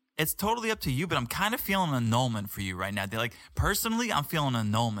 it's totally up to you, but I'm kind of feeling annulment for you right now. They're like, personally, I'm feeling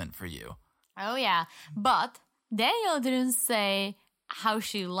annulment for you. Oh, yeah. But Danielle didn't say how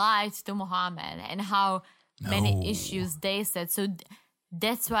she lied to Mohamed and how many issues they said. So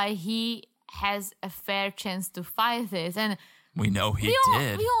that's why he has a fair chance to fight this. And we know he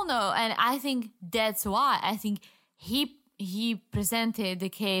did. We all know. And I think that's why. I think he presented the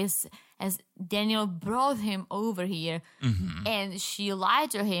case as Danielle brought him over here and she lied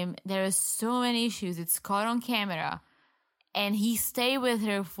to him. There are so many issues. It's caught on camera. And he stayed with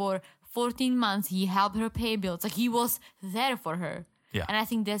her for 14 months. He helped her pay bills. Like, he was there for her. Yeah. And I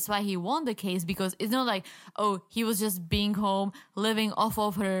think that's why he won the case, because it's not like, oh, he was just being home, living off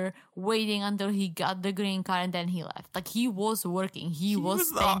of her, waiting until he got the green card and then he left. Like, he was working. He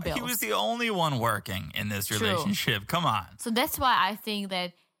was paying bills. He was the only one working in this relationship. Come on. So that's why I think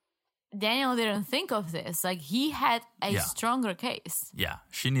that Danielle didn't think of this. Like, he had a stronger case. Yeah,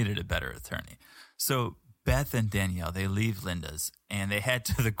 she needed a better attorney. So Beth and Danielle, they leave Linda's and they head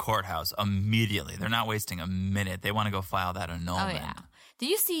to the courthouse immediately. They're not wasting a minute. They want to go file that annulment. Oh, yeah. Did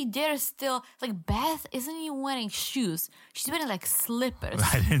you see there's still, like, Beth isn't even wearing shoes. She's wearing, like, slippers.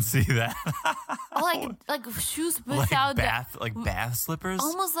 I didn't see that. like shoes without bath slippers?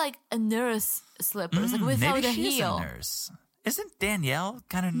 Almost like a nurse slippers, like without maybe a she's heel. A nurse. Isn't Danielle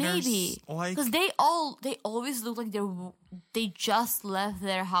kind of nurse? Maybe. Because they always look like they just left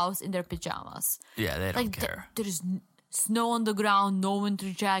their house in their pajamas. Yeah, they don't care. There's snow on the ground, no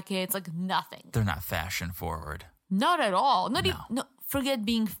winter jackets, like nothing. They're not fashion forward. Not at all. forget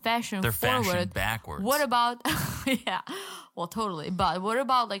being fashion They're forward. fashion backwards. What about, yeah, well, totally. But what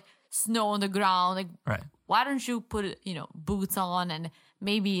about like snow on the ground? Like, Right. why don't you put, boots on and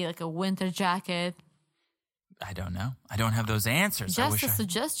maybe like a winter jacket? I don't know. I don't have those answers. Just a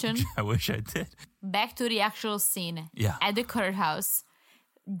suggestion. I wish I did. Back to the actual scene. Yeah. At the courthouse.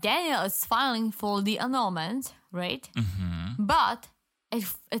 Danielle is filing for the annulment, right? Mm-hmm. But it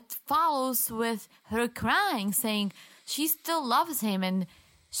follows with her crying, saying she still loves him and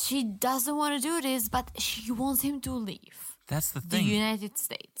she doesn't want to do this, but she wants him to leave. That's the thing. The United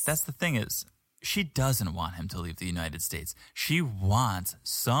States. That's the thing is, she doesn't want him to leave the United States. She wants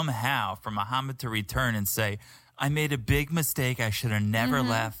somehow for Mohamed to return and say, I made a big mistake. I should have never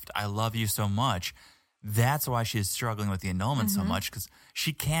left. I love you so much. That's why she's struggling with the annulment so much, because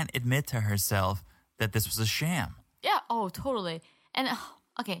she can't admit to herself that this was a sham. Yeah, oh, totally. And,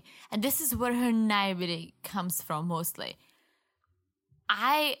 okay, and this is where her naivety comes from mostly.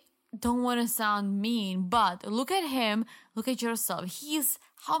 I don't want to sound mean, but look at him, look at yourself. He's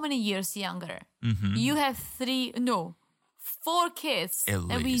how many years younger? Mm-hmm. You have 4 kids At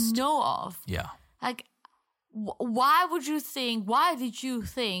that we least. know of. Yeah. Like, why did you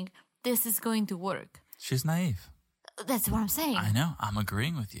think this is going to work? She's naive. That's what I'm saying. I know. I'm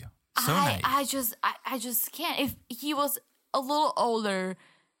agreeing with you. So naive. I just can't. If he was a little older,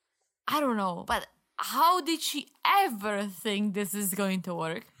 I don't know, but how did she ever think this is going to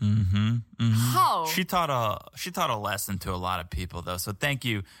work? Mm-hmm. Mm-hmm. How? She taught a lesson to a lot of people, though. So thank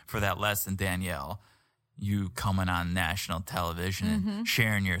you for that lesson, Danielle. You coming on national television and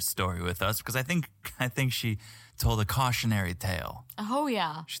sharing your story with us, because I think she told a cautionary tale. Oh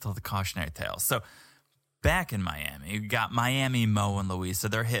yeah. She told a cautionary tale. So back in Miami, you got Miami Mo and Louisa.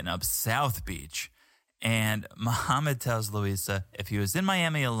 They're hitting up South Beach. And Mohamed tells Louisa if he was in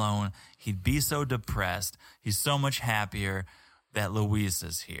Miami alone, he'd be so depressed. He's so much happier that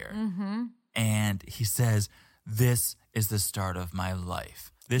Louisa's here. Mm-hmm. And he says, this is the start of my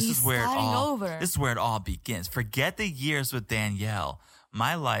life. This is where it all begins. Forget the years with Danielle.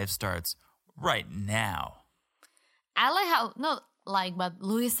 My life starts right now. I like how, but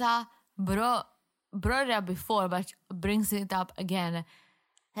Louisa brought it up before, but brings it up again,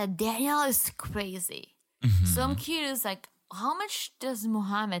 that Danielle is crazy. Mm-hmm. So I'm curious, how much does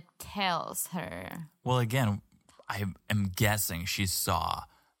Mohamed tells her? Well, again, I am guessing she saw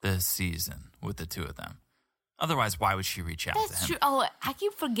the season with the two of them. Otherwise, why would she reach out to him? That's true. Oh, I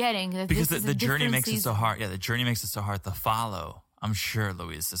keep forgetting that because this is the journey makes season. it so hard. Yeah, the journey makes it so hard to follow. I'm sure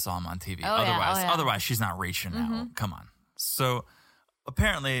Louisa saw him on TV. Otherwise, she's not reaching out. Come on. So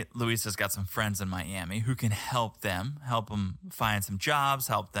apparently, Louisa's got some friends in Miami who can help them find some jobs,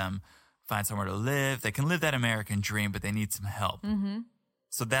 help them find somewhere to live. They can live that American dream, but they need some help. Mm-hmm.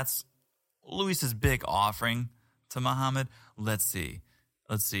 So that's Louisa's big offering to Mohamed. Let's see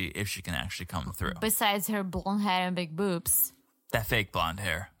if she can actually come through. Besides her blonde hair and big boobs. That fake blonde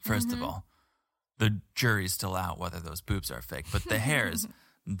hair, first of all. The jury's still out whether those boobs are fake, but the hair is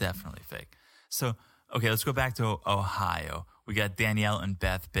definitely fake. So, okay, let's go back to Ohio. We got Danielle and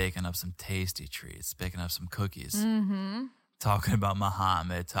Beth baking up some tasty treats, baking up some cookies, talking about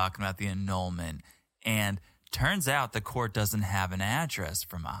Mohamed, talking about the annulment. And turns out the court doesn't have an address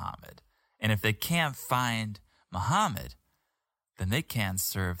for Mohamed. And if they can't find Mohamed, then they can't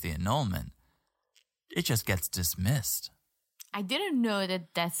serve the annulment. It just gets dismissed. I didn't know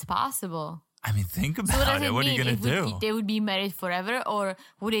that that's possible. I mean, think about it. What are you going to do? They would be married forever, or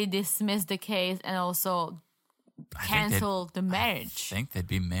would they dismiss the case and also cancel the marriage? I think they'd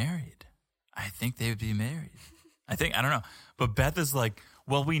be married. I don't know. But Beth is like,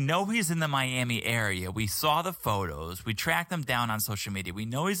 well, we know he's in the Miami area. We saw the photos. We tracked him down on social media. We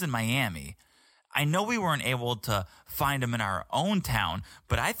know he's in Miami. I know we weren't able to find him in our own town,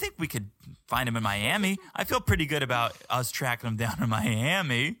 but I think we could find him in Miami. I feel pretty good about us tracking him down in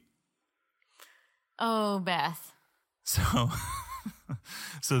Miami. Oh, Beth. So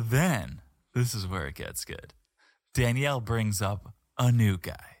then, this is where it gets good. Danielle brings up a new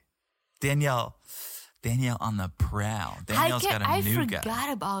guy. Danielle on the prowl. Danielle's got a new guy. I forgot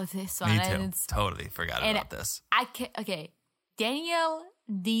about this one. Me too. Totally forgot about this. Okay. Danielle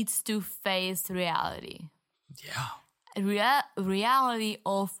needs to face reality. Yeah. Reality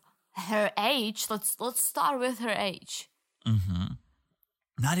of her age. Let's start with her age. Mm-hmm.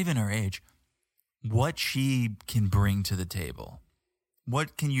 Not even her age. What she can bring to the table.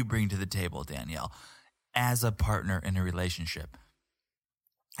 What can you bring to the table, Danielle, as a partner in a relationship?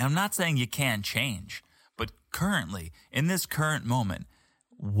 And I'm not saying you can't change, but currently, in this current moment,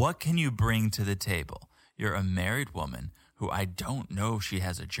 what can you bring to the table? You're a married woman who I don't know if she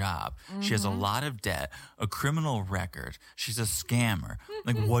has a job. She has a lot of debt, a criminal record. She's a scammer.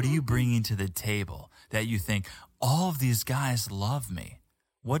 Like, what are you bringing to the table that you think, all of these guys love me?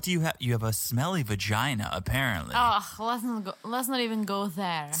 What do you have? You have a smelly vagina, apparently. Oh, let's not even go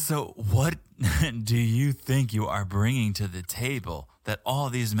there. So what do you think you are bringing to the table that all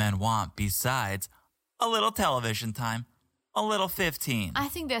these men want besides a little television time, a little 15? I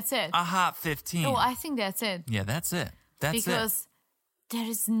think that's it. A hot 15. Oh, I think that's it. Yeah, that's it. That's because there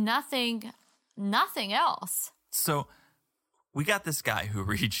is nothing else. So we got this guy who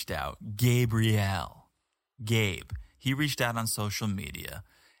reached out, Gabe. He reached out on social media,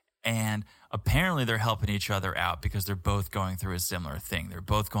 and apparently they're helping each other out because they're both going through a similar thing. They're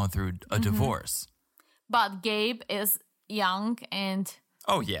both going through a divorce. But Gabe is young and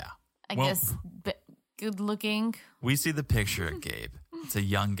I guess good looking. We see the picture of Gabe. It's a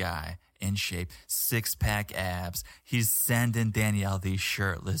young guy in shape, 6-pack abs. He's sending Danielle these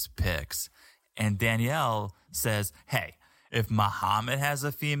shirtless pics. And Danielle says, hey, if Mohamed has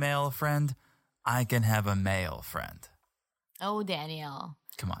a female friend, I can have a male friend. Oh, Danielle.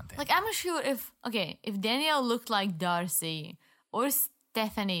 Come on, Danielle. Like, I'm sure if Danielle looked like Darcy or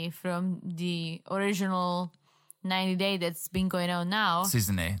Stephanie from the original 90 Day that's been going on now.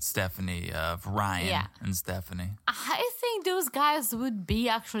 Season 8, Stephanie of Ryan and Stephanie. I think those guys would be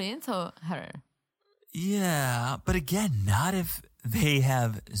actually into her. Yeah, but again, not if they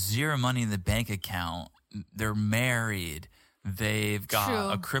have zero money in the bank account. They're married. They've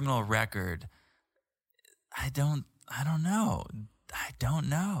got a criminal record. I don't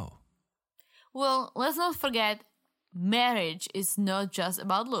know. Well, let's not forget, marriage is not just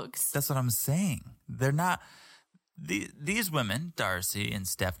about looks. That's what I'm saying. They're not. These women, Darcy and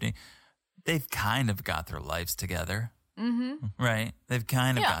Stephanie, they've kind of got their lives together. Mm-hmm. Right? They've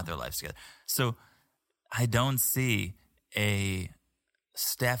kind of got their lives together. So I don't see a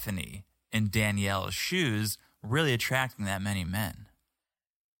Stephanie in Danielle's shoes really attracting that many men.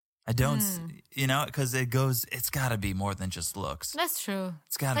 I don't, because it's got to be more than just looks. That's true.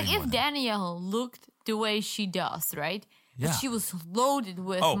 It's got to be more if Danielle looked the way she does, right? Yeah. But she was loaded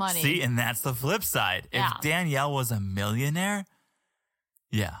with money. Oh, see, and that's the flip side. Yeah. If Danielle was a millionaire,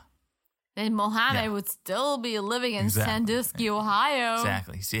 then Mohamed would still be living in Sandusky, Ohio.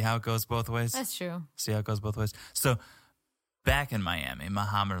 Exactly. See how it goes both ways? That's true. See how it goes both ways? So back in Miami,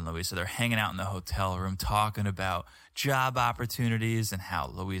 Mohamed and Louisa, they're hanging out in the hotel room talking about job opportunities and how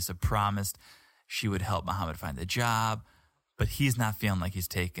Louisa promised she would help Mohamed find a job, but he's not feeling like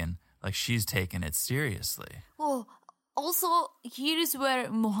she's taking it seriously. Well, also, here's where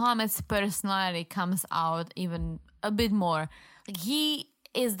Mohamed's personality comes out even a bit more. Like, he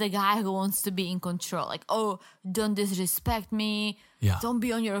is the guy who wants to be in control. Like, oh, don't disrespect me. Yeah. Don't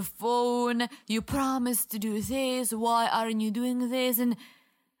be on your phone. You promised to do this. Why aren't you doing this? And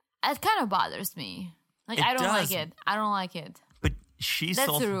it kind of bothers me. Like, I don't like it. But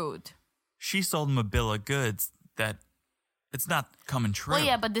that's rude. She sold him a bill of goods that it's not coming true. Well,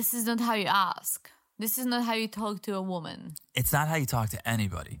 yeah, but this is not how you ask. This is not how you talk to a woman. It's not how you talk to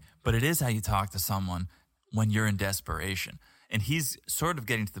anybody, but it is how you talk to someone when you're in desperation. And he's sort of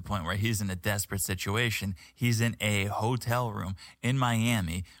getting to the point where he's in a desperate situation. He's in a hotel room in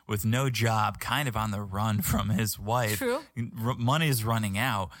Miami with no job, kind of on the run from his wife. True. Money is running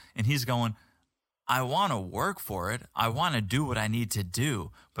out, and he's going, I want to work for it. I want to do what I need to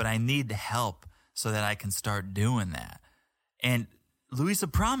do, but I need help so that I can start doing that. And Louisa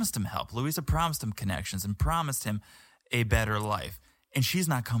promised him help. Louisa promised him connections and promised him a better life. And she's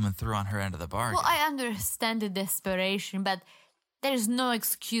not coming through on her end of the bargain. Well, I understand the desperation, but there's no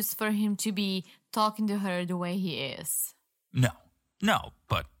excuse for him to be talking to her the way he is. No,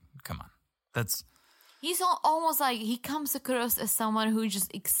 but come on. He's almost like he comes across as someone who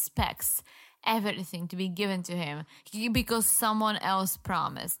just expects everything to be given to him because someone else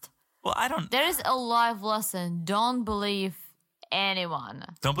promised. Well, There is a life lesson. Don't believe anyone.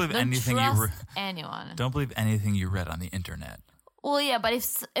 Don't believe anything anyone. Don't believe anything you read on the internet. Well, yeah, but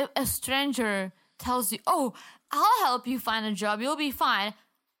if a stranger tells you, "Oh, I'll help you find a job. You'll be fine."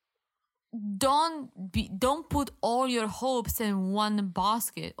 Don't put all your hopes in one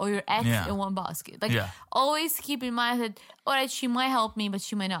basket or your eggs in one basket. Always keep in mind that, all right, she might help me, but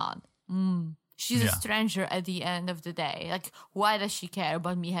she might not. She's a stranger at the end of the day. Like, why does she care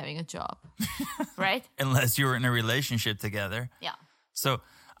about me having a job? Right? Unless you were in a relationship together. Yeah. So,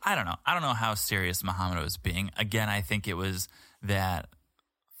 I don't know. I don't know how serious Mohamed was being. Again, I think it was that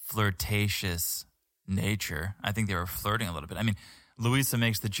flirtatious nature. I think they were flirting a little bit. I mean, Louisa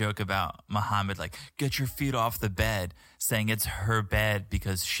makes the joke about Mohamed, like, get your feet off the bed, saying it's her bed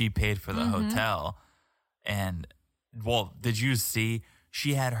because she paid for the hotel. And Well, did you see?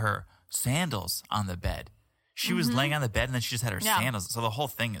 She had her sandals on the bed. She was laying on the bed and then she just had her sandals. So the whole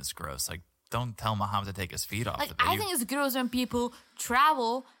thing is gross. Like, don't tell Mohamed to take his feet off the bed. I think it's gross when people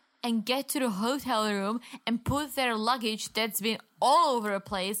travel and get to the hotel room and put their luggage that's been all over the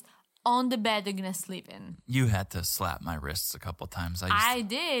place on the bed they're going to sleep in. You had to slap my wrists a couple times. I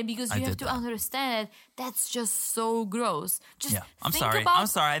did, because you have to understand that that's just so gross. I'm sorry.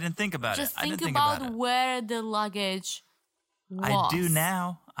 I didn't think about it. Just think about where the luggage was. I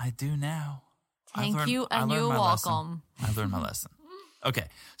do now. Thank you, and you're welcome. I learned my lesson. Okay,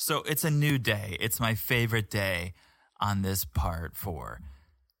 so it's a new day. It's my favorite day on this part 4.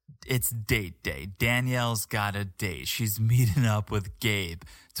 It's date day. Danielle's got a date. She's meeting up with Gabe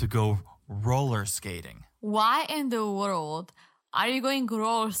to go roller skating. Why in the world are you going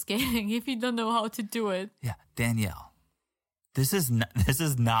roller skating if you don't know how to do it? Yeah, Danielle, this is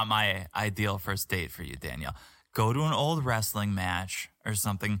not my ideal first date for you, Danielle. Go to an old wrestling match or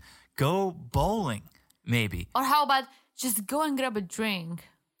something. Go bowling, maybe. Or how about just go and grab a drink?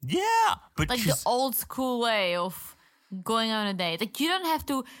 Yeah, but like the old school way of going on a date. Like, you don't have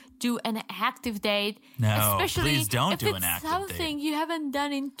to do an active date. No, especially please don't if do it's an active something date. You haven't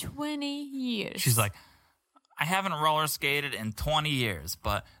done in 20 years. She's like, I haven't roller skated in 20 years,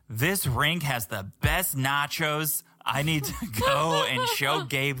 but this rink has the best nachos. I need to go and show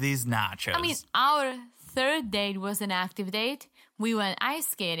Gabe these nachos. I mean, our third date was an active date. We went ice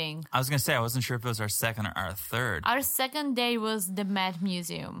skating. I was going to say, I wasn't sure if it was our second or our third. Our second date was the Met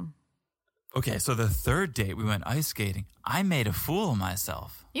Museum. Okay, so the third date, we went ice skating. I made a fool of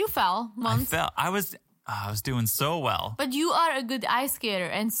myself. You fell once. I fell. I was doing so well. But you are a good ice skater,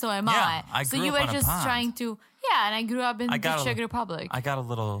 and so am I. So you were just trying to... Yeah, and I grew up in the Czech Republic. I got a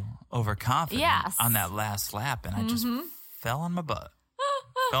little overconfident on that last lap, and I just fell on my butt.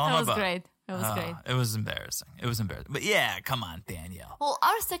 That was great. It was great. It was embarrassing. But yeah, come on, Danielle. Well,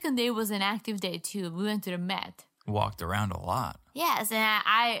 our second day was an active day, too. We went to the Met. Walked around a lot. Yes,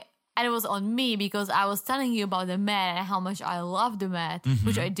 and and it was on me because I was telling you about the Met and how much I love the Met,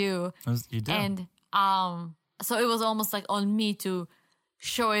 which I do. You do. And so it was almost like on me to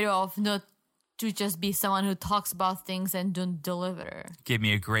show it off, not to just be someone who talks about things and don't deliver. Gave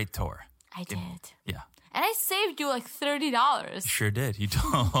me a great tour. I did. Yeah. And I saved you like $30. Sure did. You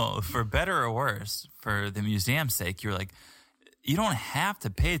told, for better or worse, for the museum's sake, you're like, you don't have to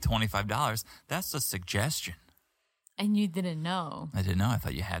pay $25. That's a suggestion. And you didn't know. I didn't know. I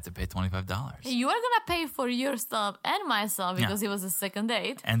thought you had to pay $25. You were going to pay for yourself and myself because it was a second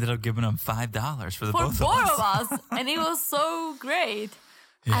date. Ended up giving them $5 for both of us. And it was so great.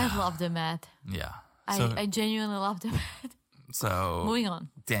 Yeah. I love the Met. Yeah. I genuinely love the Met. So moving on.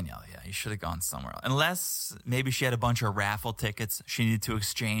 Danielle, you should have gone somewhere else. Unless maybe she had a bunch of raffle tickets she needed to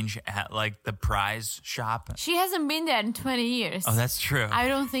exchange at like the prize shop. She hasn't been there in 20 years. Oh, that's true. I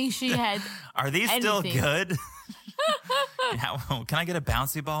don't think she had Are these still good? Can I get a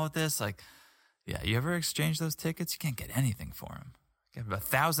bouncy ball with this? Like, you ever exchange those tickets? You can't get anything for them. You get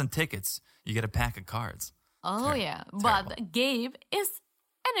 1,000 tickets, you get a pack of cards. Oh, yeah. But Gabe is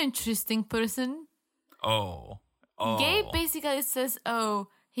an interesting person. Oh. Gabe basically says,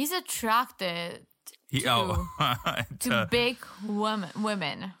 he's attracted to big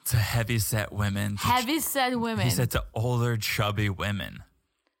women. To heavyset women. Heavyset women. He said to older, chubby women.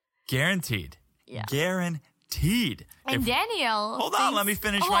 Guaranteed. Yeah. Guaranteed. And Danielle Hold on, let me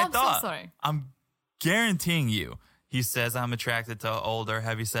finish my thought. So sorry. I'm guaranteeing you. He says I'm attracted to older,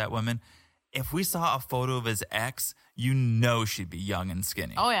 heavyset women. If we saw a photo of his ex, you know she'd be young and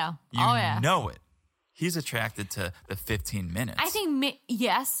skinny. Oh, yeah. You know it. He's attracted to the 15 minutes. I think,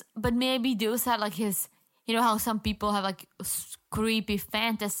 yes, but maybe those are like his, you know how some people have like creepy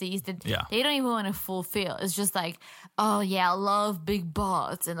fantasies that they don't even want to fulfill. It's just like, I love big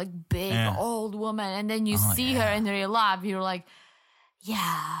butts and like big old woman. And then you see her in real life, you're like,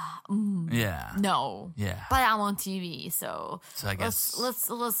 no. Yeah. But I'm on TV, so I guess let's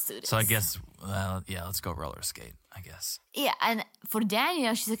do this. So I guess, let's go roller skate, I guess. Yeah, and for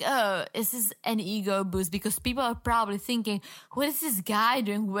Danielle, she's like, this is an ego boost because people are probably thinking, what is this guy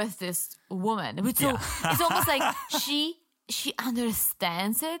doing with this woman? So it's almost like she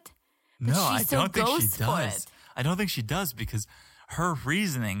understands it. No, I don't think she does. I don't think she does because her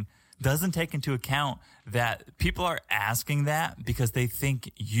reasoning doesn't take into account that people are asking that because they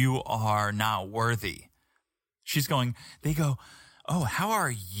think you are not worthy. They go, oh, how are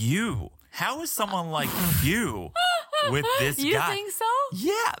you? How is someone like you with this guy? You think so?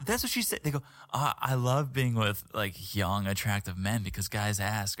 Yeah, that's what she said. They go, I love being with like young, attractive men because guys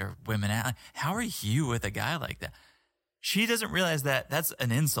ask or women ask, how are you with a guy like that? She doesn't realize that that's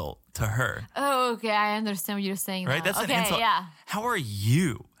an insult to her. Oh, okay. I understand what you're saying. Right? Now. That's an insult. Yeah. How are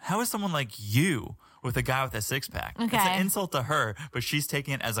you? How is someone like you with a guy with a six-pack? Okay. It's an insult to her, but she's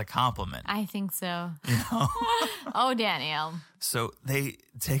taking it as a compliment. I think so. You know? Oh, Danielle. So they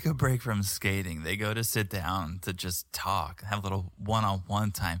take a break from skating. They go to sit down to just talk, have a little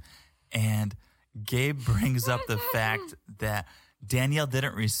one-on-one time. And Gabe brings up the fact that Danielle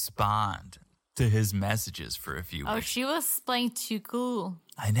didn't respond to his messages for a few weeks. Oh, she was playing too cool.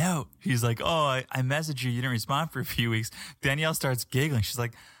 I know. He's like, I messaged you. You didn't respond for a few weeks. Danielle starts giggling. She's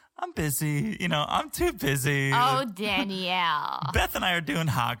like, I'm busy. I'm too busy. Oh, Danielle. Beth and I are doing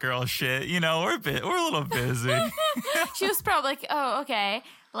hot girl shit. We're a little busy. She was probably like, oh, okay.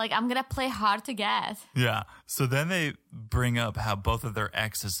 Like, I'm going to play hard to get. Yeah. So then they bring up how both of their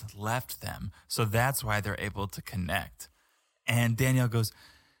exes left them. So that's why they're able to connect. And Danielle goes,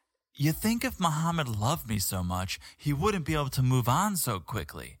 you think if Mohamed loved me so much, he wouldn't be able to move on so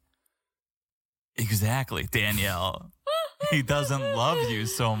quickly. Exactly, Danielle. He doesn't love you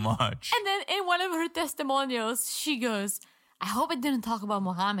so much. And then in one of her testimonials, she goes, I hope I didn't talk about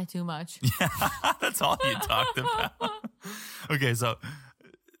Mohamed too much. Yeah, that's all you talked about. Okay, so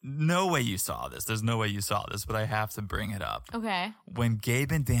no way you saw this. There's no way you saw this, but I have to bring it up. Okay. When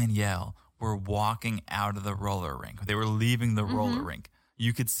Gabe and Danielle were walking out of the roller rink, they were leaving the roller rink,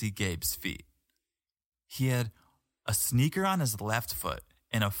 you could see Gabe's feet. He had a sneaker on his left foot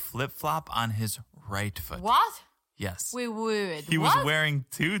and a flip-flop on his right foot. What? Yes. Wait. He was wearing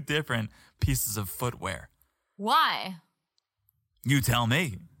two different pieces of footwear. Why? You tell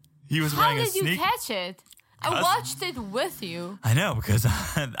me. He was wearing a sneaker. How did you catch it? I watched it with you. I know, because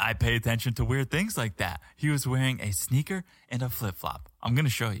I pay attention to weird things like that. He was wearing a sneaker and a flip-flop. I'm going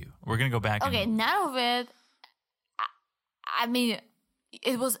to show you. We're going to go back. Okay, none of it. I mean,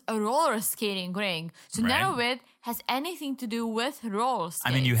 it was a roller skating ring. So none of it has anything to do with roller skates.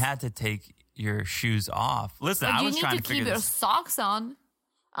 I mean, you had to take your shoes off. Listen, I was trying to figure this. You need to keep your socks on,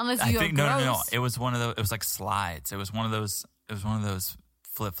 unless you're gross. No. It was one of those. It was like slides. It was one of those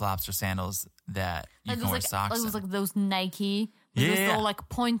flip flops or sandals that you can wear socks. It was like those Nike. With this little like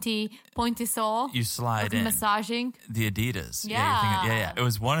pointy sole. You slide in. Massaging. The Adidas. Yeah. It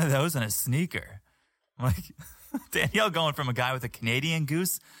was one of those and a sneaker. Like Danielle going from a guy with a Canadian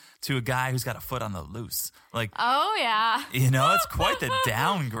goose to a guy who's got a foot on the loose. Like, oh, yeah. It's quite the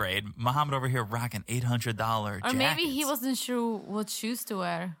downgrade. Mohamed over here rocking $800 jackets. Or maybe he wasn't sure what shoes to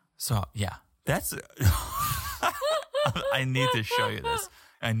wear. So, yeah. That's... I need to show you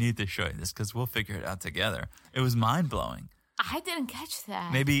this. Because we'll figure it out together. It was mind-blowing. I didn't catch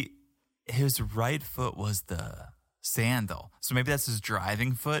that. Maybe his right foot was the sandal. So maybe that's his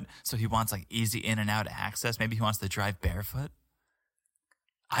driving foot. So he wants like easy in and out access. Maybe he wants to drive barefoot.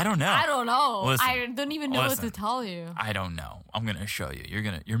 I don't know. Listen, I don't even know what to tell you. I don't know. I'm going to show you.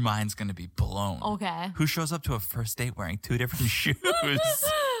 Your mind's going to be blown. Okay. Who shows up to a first date wearing two different shoes?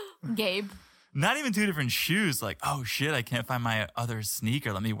 Gabe. Not even two different shoes. Like, oh shit, I can't find my other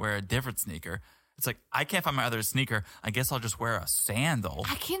sneaker. Let me wear a different sneaker. It's like, I can't find my other sneaker. I guess I'll just wear a sandal.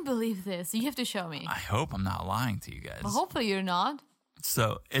 I can't believe this. You have to show me. I hope I'm not lying to you guys. Well, hopefully you're not.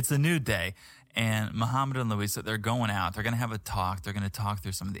 So it's a new day. And Mohamed and Louisa, they're going out. They're going to have a talk. They're going to talk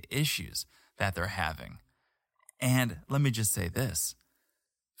through some of the issues that they're having. And let me just say this.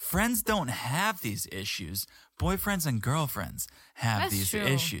 Friends don't have these issues. Boyfriends and girlfriends have these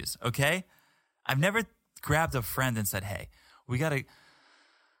issues, okay? I've never grabbed a friend and said, hey,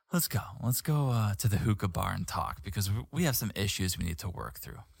 let's go to the hookah bar and talk because we have some issues we need to work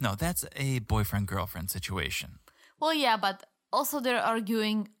through. No, that's a boyfriend-girlfriend situation. Well, yeah, but also they're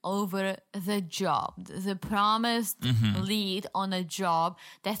arguing over the job, the promised lead on a job.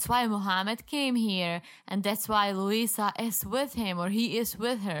 That's why Mohamed came here, and that's why Louisa is with him, or he is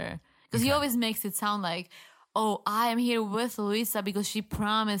with her. Because he always makes it sound like, oh, I am here with Louisa because she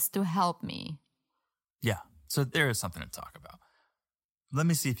promised to help me. Yeah, so there is something to talk about. Let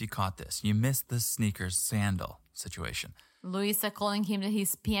me see if you caught this. You missed the sneakers sandal situation. Louisa calling him that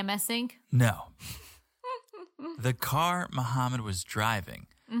he's PMSing? No. The car Mohamed was driving,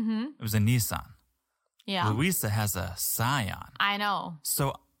 it was a Nissan. Yeah. Louisa has a Scion. I know.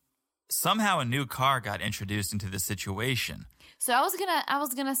 So somehow a new car got introduced into the situation. So I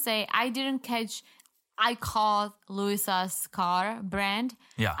was gonna say I caught Louisa's car brand.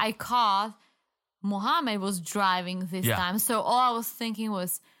 Yeah. I caught Mohamed was driving this time. So all I was thinking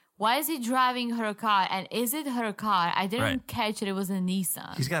was, why is he driving her car? And is it her car? I didn't catch it. It was a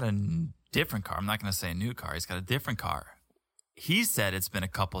Nissan. He's got a different car. I'm not going to say a new car. He's got a different car. He said it's been a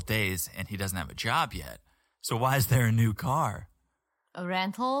couple days and he doesn't have a job yet. So why is there a new car? A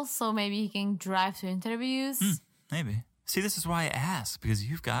rental, so maybe he can drive to interviews. Maybe. See, this is why I ask, because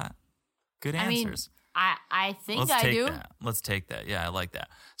you've got good answers. I think I do. Let's take that. Yeah, I like that.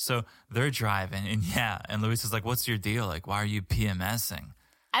 So they're driving, and Luisa's like, what's your deal? Like, why are you PMSing?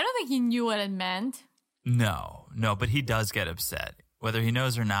 I don't think he knew what it meant. No, but he does get upset. Whether he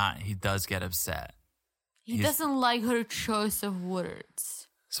knows or not, he does get upset. He doesn't like her choice of words.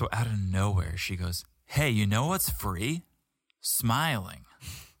 So out of nowhere, she goes, hey, you know what's free? Smiling.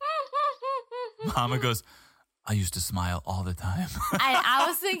 Mama goes, I used to smile all the time. I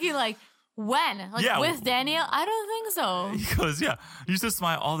was thinking, like, when? Like, with Danielle? I don't think so. He goes, yeah, I used to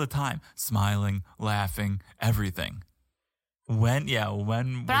smile all the time. Smiling, laughing, everything. When?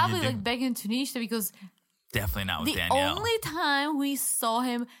 Probably, like, back in Tunisia, because... Definitely not with the Danielle. The only time we saw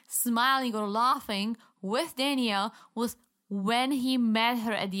him smiling or laughing with Danielle was when he met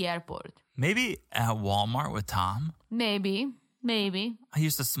her at the airport. Maybe at Walmart with Tom? Maybe. I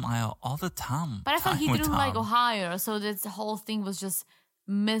used to smile all the time. But I thought he didn't like Ohio, so this whole thing was just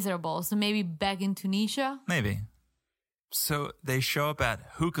miserable. So maybe back in Tunisia? Maybe. So they show up at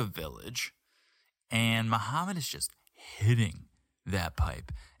Hookah Village, and Mohamed is just hitting that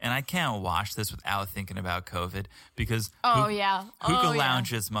pipe. And I can't watch this without thinking about COVID, because hookah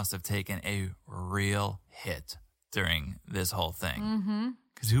lounges must have taken a real hit during this whole thing.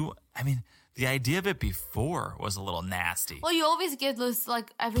 Because the idea of it before was a little nasty. Well, you always get those,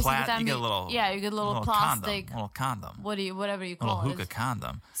 like, every single time. You get a little plastic. Little condom. Whatever you call it. Little hookah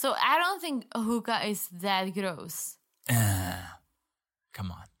condom. So I don't think hookah is that gross.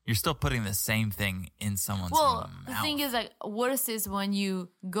 Come on. You're still putting the same thing in someone's mouth. The thing is, like, worse is when you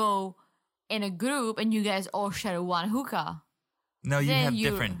go in a group and you guys all share one hookah. No, you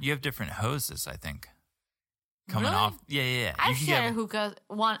have different hoses, I think. Coming off. Yeah. I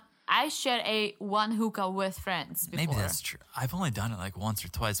shared one hookah with friends before. Maybe that's true. I've only done it like once or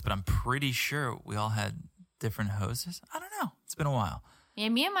twice, but I'm pretty sure we all had different hoses. I don't know. It's been a while. Yeah,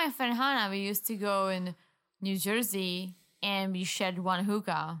 me and my friend Hannah, we used to go in New Jersey and we shared one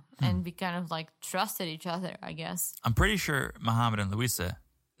hookah and we kind of like trusted each other, I guess. I'm pretty sure Mohamed and Luisa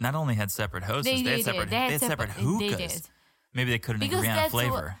not only had separate hoses, they had separate hookahs. They did. Maybe they couldn't agree on a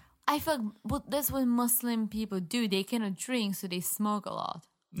flavor. I feel like that's what Muslim people do. They cannot drink, so they smoke a lot.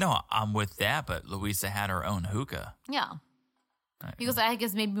 No, I'm with that, but Luisa had her own hookah. Yeah. Because I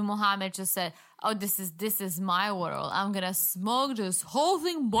guess maybe Mohamed just said, oh, this is my world. I'm going to smoke this whole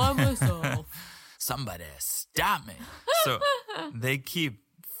thing by myself. Somebody stop me. So they keep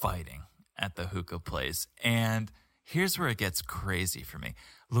fighting at the hookah place. And here's where it gets crazy for me.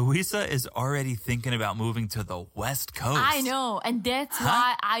 Luisa is already thinking about moving to the West Coast. I know. And that's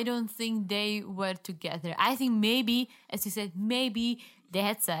why I don't think they were together. I think maybe, as you said, maybe they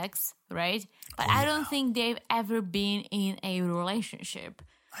had sex, right? But I don't think they've ever been in a relationship.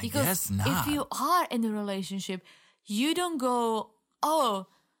 Because I guess not. If you are in a relationship, you don't go, oh,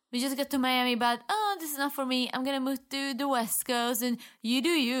 we just got to Miami, but this is not for me. I'm going to move to the West Coast, and you do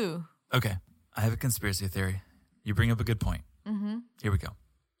you. Okay, I have a conspiracy theory. You bring up a good point. Here we go.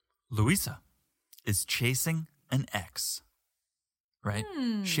 Luisa is chasing an ex, right?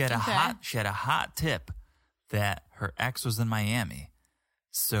 She had a hot tip that her ex was in Miami,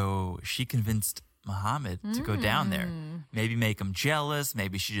 so she convinced Mohamed to go down there. Maybe make him jealous.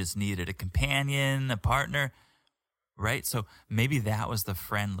 Maybe she just needed a companion, a partner. Right? So maybe that was the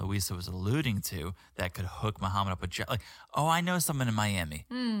friend Luisa was alluding to that could hook Mohamed up with like, oh, I know someone in Miami.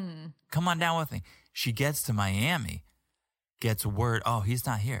 Come on down with me. She gets to Miami, gets word, oh, he's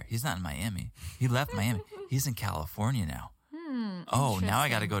not here. He's not in Miami. He left Miami. He's in California now. Oh, now I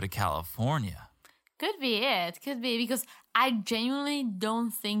got to go to California. Could be it. Could be, because I genuinely don't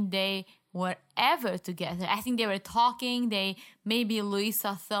think they were ever together. I think they were talking. Maybe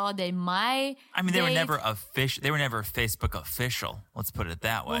Luisa thought they might. I mean, they were never official. They were never Facebook official. Let's put it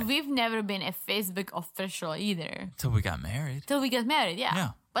that way. Well, we've never been a Facebook official either. Till we got married. Yeah.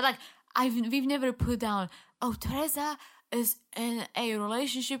 But like, we've never put down, oh, Teresa is in a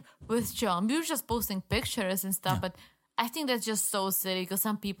relationship with John. We were just posting pictures and stuff, but I think that's just so silly, because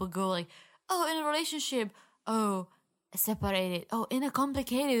some people go like, oh, in a relationship, oh, separated, oh, in a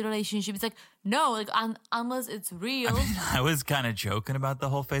complicated relationship. It's like, no, like unless it's real. I mean, I was kind of joking about the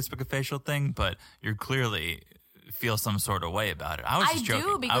whole Facebook official thing, but you clearly feel some sort of way about it. I was just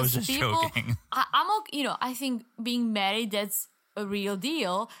joking. Because I was just joking. I'm okay, I think being married, that's a real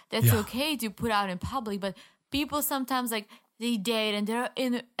deal. That's okay to put out in public, but people sometimes, like, they date and they're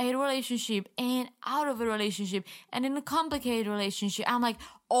in a relationship and out of a relationship and in a complicated relationship. I'm like,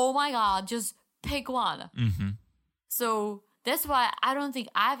 oh my God, just pick one. So that's why I don't think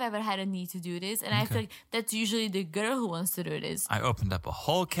I've ever had a need to do this. And I feel like that's usually the girl who wants to do this. I opened up a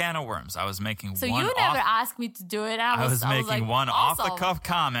whole can of worms. I was making so one you never asked me to do it. I was making like, one awesome. off-the-cuff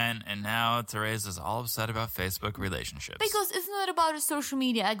comment, and now Teresa's all upset about Facebook relationships. Because it's not about social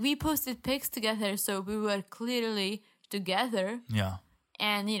media. Like, we posted pics together, so we were clearly together. Yeah.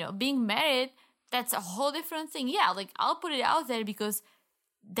 And, being married, that's a whole different thing. Yeah, like, I'll put it out there because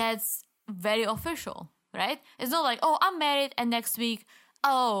that's very official, right? It's not like, oh, I'm married, and next week,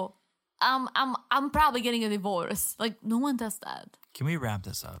 oh, I'm probably getting a divorce. Like, no one does that. Can we wrap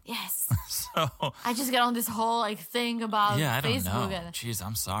this up? Yes. So I just get on this whole thing about Facebook. I don't know. Jeez,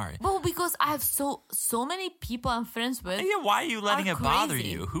 I'm sorry. Well, because I have so many people I'm friends with. Yeah, why are you letting it bother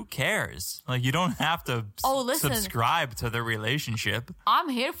you? Who cares? Like, you don't have to subscribe to the relationship. I'm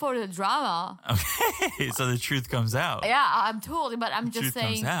here for the drama. Okay, so the truth comes out. Yeah, I'm totally, but I'm just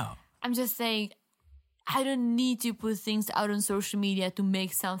saying. Truth comes out. I'm just saying, I don't need to put things out on social media to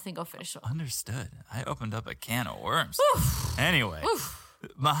make something official. Understood. I opened up a can of worms. Anyway,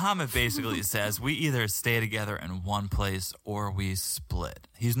 Mohamed basically says we either stay together in one place or we split.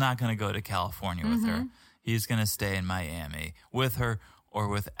 He's not going to go to California with her. He's going to stay in Miami with her or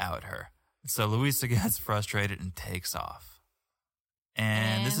without her. So Luisa gets frustrated and takes off.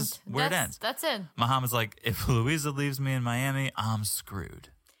 And this is where it ends. That's it. Mohamed's like, if Luisa leaves me in Miami, I'm screwed.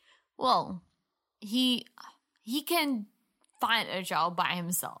 Well, he can find a job by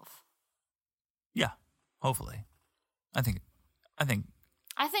himself. Yeah, hopefully. I think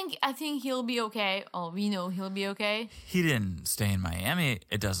he'll be okay. Oh, we know he'll be okay. He didn't stay in Miami.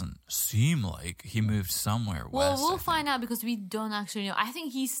 It doesn't seem like he moved somewhere west. Well, we'll find out because we don't actually know. I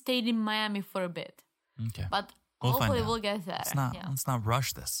think he stayed in Miami for a bit. Okay. But we'll hopefully we'll get there. Let's not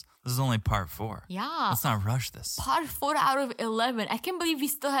rush this. This is only part 4. Yeah. Let's not rush this. Part 4 out of 11. I can't believe we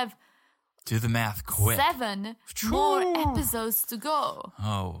still have... Do the math quick. 7 more episodes to go.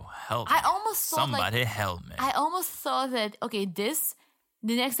 Oh, help me. I almost thought Somebody help me. I almost thought that, okay,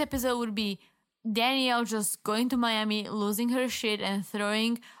 the next episode would be Danielle just going to Miami, losing her shit and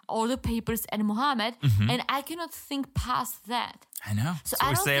throwing all the papers at Mohamed. And I cannot think past that. I know. So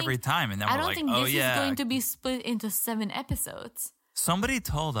we say every time. And then we're like, I don't think this is going to be split into 7 episodes. Somebody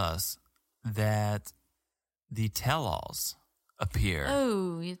told us that the tell-alls appear.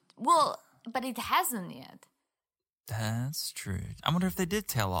 Oh, well... But it hasn't yet. That's true. I wonder if they did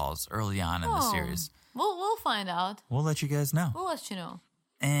tell-alls early on in the series. We'll find out. We'll let you guys know. We'll let you know.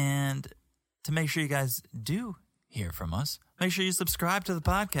 And to make sure you guys do hear from us, make sure you subscribe to the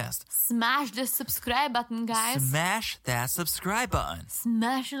podcast. Smash the subscribe button, guys. Smash that subscribe button.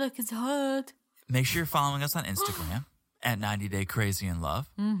 Smash it like it's hot. Make sure you're following us on Instagram at 90 Day Crazy in Love.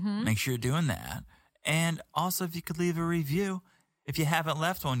 Make sure you're doing that. And also, if you could leave a review. If you haven't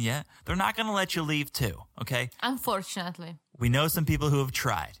left one yet, they're not going to let you leave 2, okay? Unfortunately. We know some people who have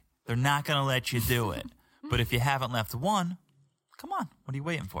tried. They're not going to let you do it. But if you haven't left one, come on. What are you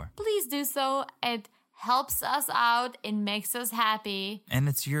waiting for? Please do so. It helps us out. It makes us happy. And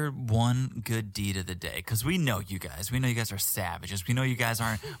it's your one good deed of the day. Because we know you guys. We know you guys are savages. We know you guys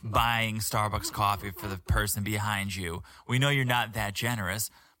aren't buying Starbucks coffee for the person behind you. We know you're not that generous.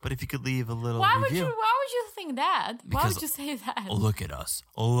 But if you could leave a little review. Why would you think that? Why Because would you say that? Look at us.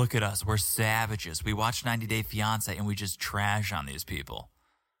 Look at us. We're savages. We watch 90 Day Fiancé and we just trash on these people.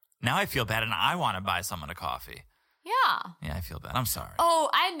 Now I feel bad and I want to buy someone a coffee. Yeah. Yeah, I feel bad. I'm sorry.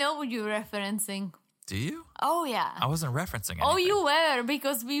 Oh, I know what you're referencing. Do you? Oh, yeah. I wasn't referencing anything. Oh, you were,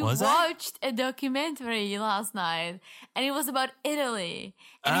 because we watched a documentary last night, and it was about Italy,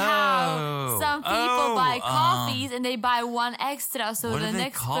 and how some people buy coffees, and they buy one extra, so the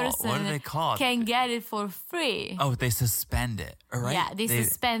next person can get it for free. Oh, they suspend it, right? Yeah, they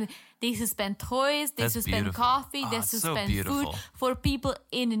suspend toys, they suspend beautiful. coffee, they suspend food for people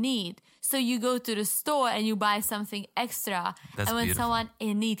in need. So you go to the store and you buy something extra. That's and when beautiful. someone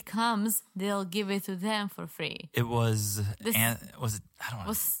in need comes, they'll give it to them for free. It was, I don't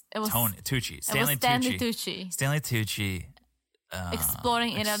know. Tony Tucci. Stanley Tucci. Stanley Tucci.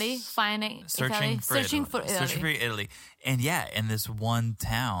 Exploring Italy, finding searching for Italy. And yeah, in this one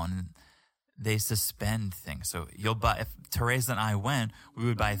town, they suspend things. So you'll buy, if Teresa and I went, we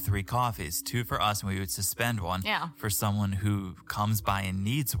would buy 3 coffees, 2 for us, and we would suspend one for someone who comes by and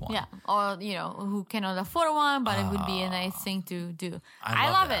needs one. Yeah, or, who cannot afford one, but it would be a nice thing to do. I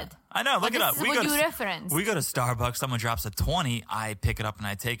love it. I know, look it up. We go to Starbucks, someone drops a 20, I pick it up and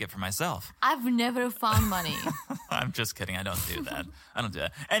I take it for myself. I've never found money. I'm just kidding. I don't do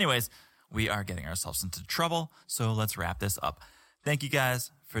that. Anyways, we are getting ourselves into trouble, so let's wrap this up. Thank you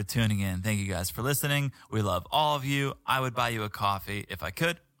guys for tuning in. Thank you guys for listening. We love all of you. I would buy you a coffee if I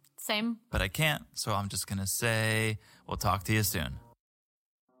could. Same. But I can't, so I'm just going to say we'll talk to you soon.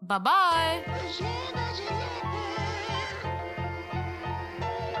 Bye-bye.